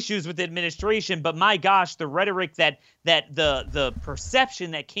there were issues with the administration, but my gosh, the rhetoric that the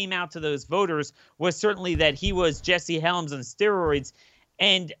perception that came out to those voters was certainly that he was Jesse Helms on steroids.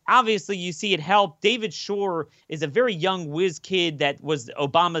 And obviously you see it help. David Shore is a very young whiz kid that was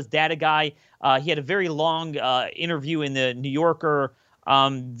Obama's data guy. He had a very long interview in the New Yorker,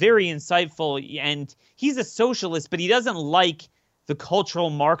 very insightful. And he's a socialist, but he doesn't like the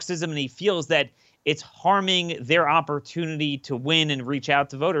cultural Marxism, and he feels that it's harming their opportunity to win and reach out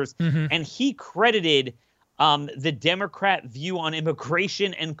to voters. Mm-hmm. And he credited the Democrat view on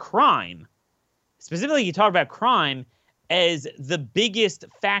immigration and crime. Specifically, you talk about crime as the biggest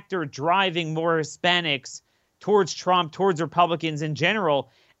factor driving more Hispanics towards Trump, towards Republicans in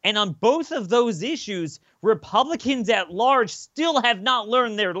general. And on both of those issues, Republicans at large still have not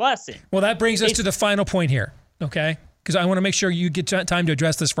learned their lesson. Well, that brings us to the final point here, okay? Because I want to make sure you get time to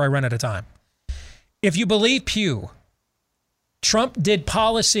address this before I run out of time. If you believe Pew, Trump did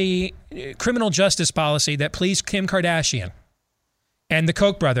policy, criminal justice policy that pleased Kim Kardashian and the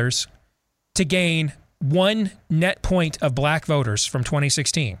Koch brothers to gain 1 net point of black voters from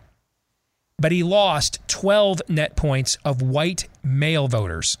 2016. But he lost 12 net points of white male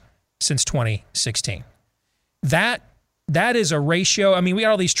voters since 2016. That is a ratio. I mean, we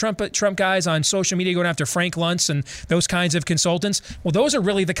got all these Trump guys on social media going after Frank Luntz and those kinds of consultants. Well, those are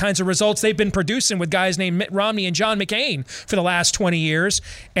really the kinds of results they've been producing with guys named Mitt Romney and John McCain for the last 20 years.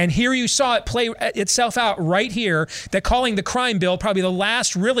 And here you saw it play itself out right here, that calling the crime bill probably the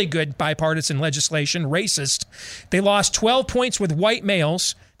last really good bipartisan legislation racist. They lost 12 points with white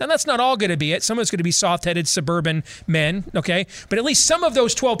males. Now, that's not all going to be it. Some of it's going to be soft-headed suburban men, okay? But at least some of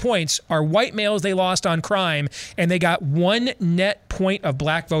those 12 points are white males they lost on crime, and they got 1 net point of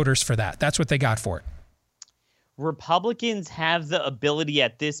black voters for that. That's what they got for it. Republicans have the ability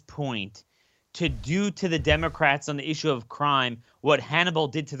at this point to do to the Democrats on the issue of crime what Hannibal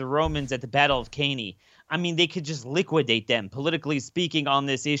did to the Romans at the Battle of Cannae. I mean, they could just liquidate them, politically speaking, on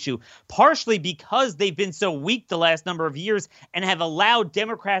this issue, partially because they've been so weak the last number of years and have allowed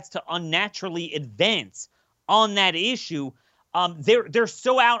Democrats to unnaturally advance on that issue. They're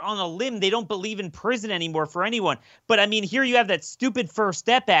so out on a limb, they don't believe in prison anymore for anyone. But, I mean, here you have that stupid First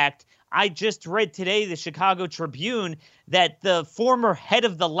Step Act. I just read today, the Chicago Tribune, that the former head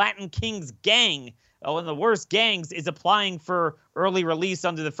of the Latin Kings gang, one of the worst gangs, is applying for early release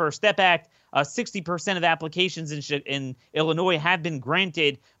under the First Step Act. 60% of applications in Illinois have been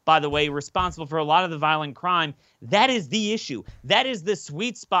granted, by the way, responsible for a lot of the violent crime. That is the issue. That is the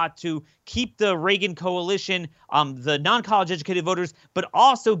sweet spot to keep the Reagan coalition, the non-college educated voters, but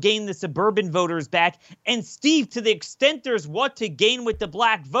also gain the suburban voters back. And Steve, to the extent there's what to gain with the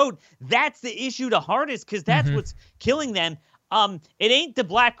black vote, that's the issue the hardest, because that's what's killing them. It ain't the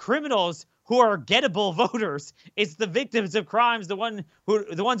black criminals who are gettable voters. It's the victims of crimes, the ones who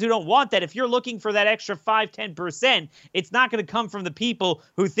don't want that. If you're looking for that extra 5-10%, it's not going to come from the people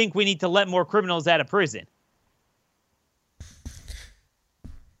who think we need to let more criminals out of prison.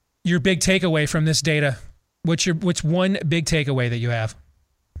 Your big takeaway from this data, what's one big takeaway that you have?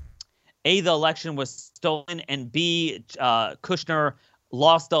 A, the election was stolen, and B, Kushner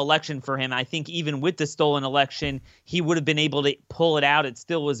lost the election for him. I think even with the stolen election, he would have been able to pull it out. It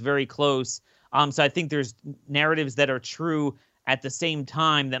still was very close. So I think there's narratives that are true at the same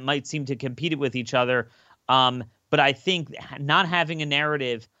time that might seem to compete with each other. But I think not having a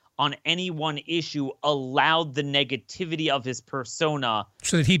narrative on any one issue allowed the negativity of his persona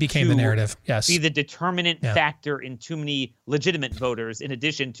so that he became the narrative. Yes, be the determinant factor in too many legitimate voters, in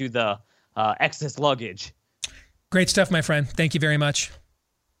addition to the excess luggage. Great stuff, my friend. Thank you very much.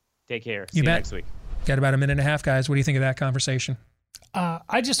 Take care. See you next week. Got about a minute and a half, guys. What do you think of that conversation? I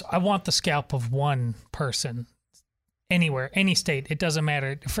want the scalp of one person anywhere, any state. It doesn't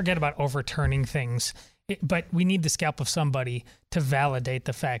matter. Forget about overturning things. But we need the scalp of somebody to validate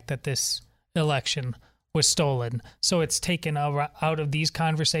the fact that this election was stolen. So it's taken out of these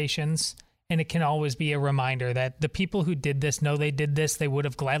conversations, and it can always be a reminder that the people who did this know they did this. They would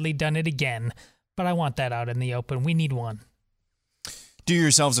have gladly done it again. But I want that out in the open. We need one. Do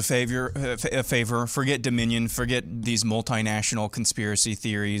yourselves a favor. Forget Dominion. Forget these multinational conspiracy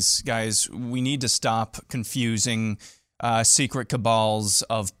theories. Guys, we need to stop confusing secret cabals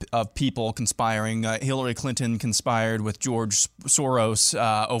of people conspiring. Hillary Clinton conspired with George Soros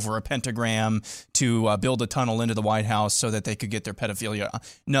over a pentagram to build a tunnel into the White House so that they could get their pedophilia.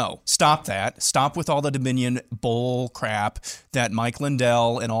 No, stop that. Stop with all the Dominion bull crap that Mike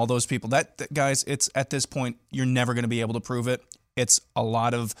Lindell and all those people. That guys, it's at this point, you're never going to be able to prove it. It's a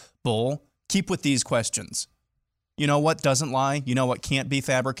lot of bull. Keep with these questions. You know what doesn't lie? You know what can't be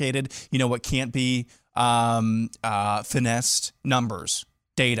fabricated? You know what can't be finessed? Numbers,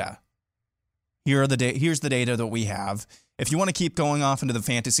 data. Here's the data that we have. If you want to keep going off into the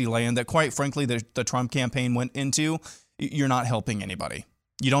fantasy land that, quite frankly, the Trump campaign went into, you're not helping anybody.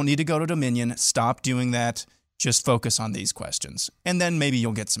 You don't need to go to Dominion. Stop doing that. Just focus on these questions. And then maybe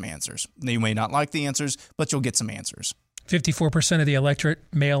you'll get some answers. You may not like the answers, but you'll get some answers. 54% of the electorate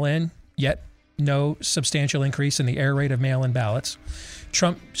mail-in, yet no substantial increase in the error rate of mail-in ballots.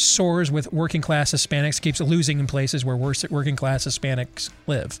 Trump soars with working-class Hispanics, keeps losing in places where working-class Hispanics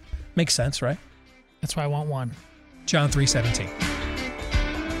live. Makes sense, right? That's why I want one. John 3:17.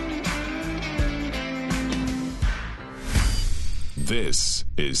 This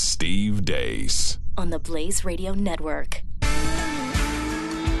is Steve Deace on the Blaze Radio Network.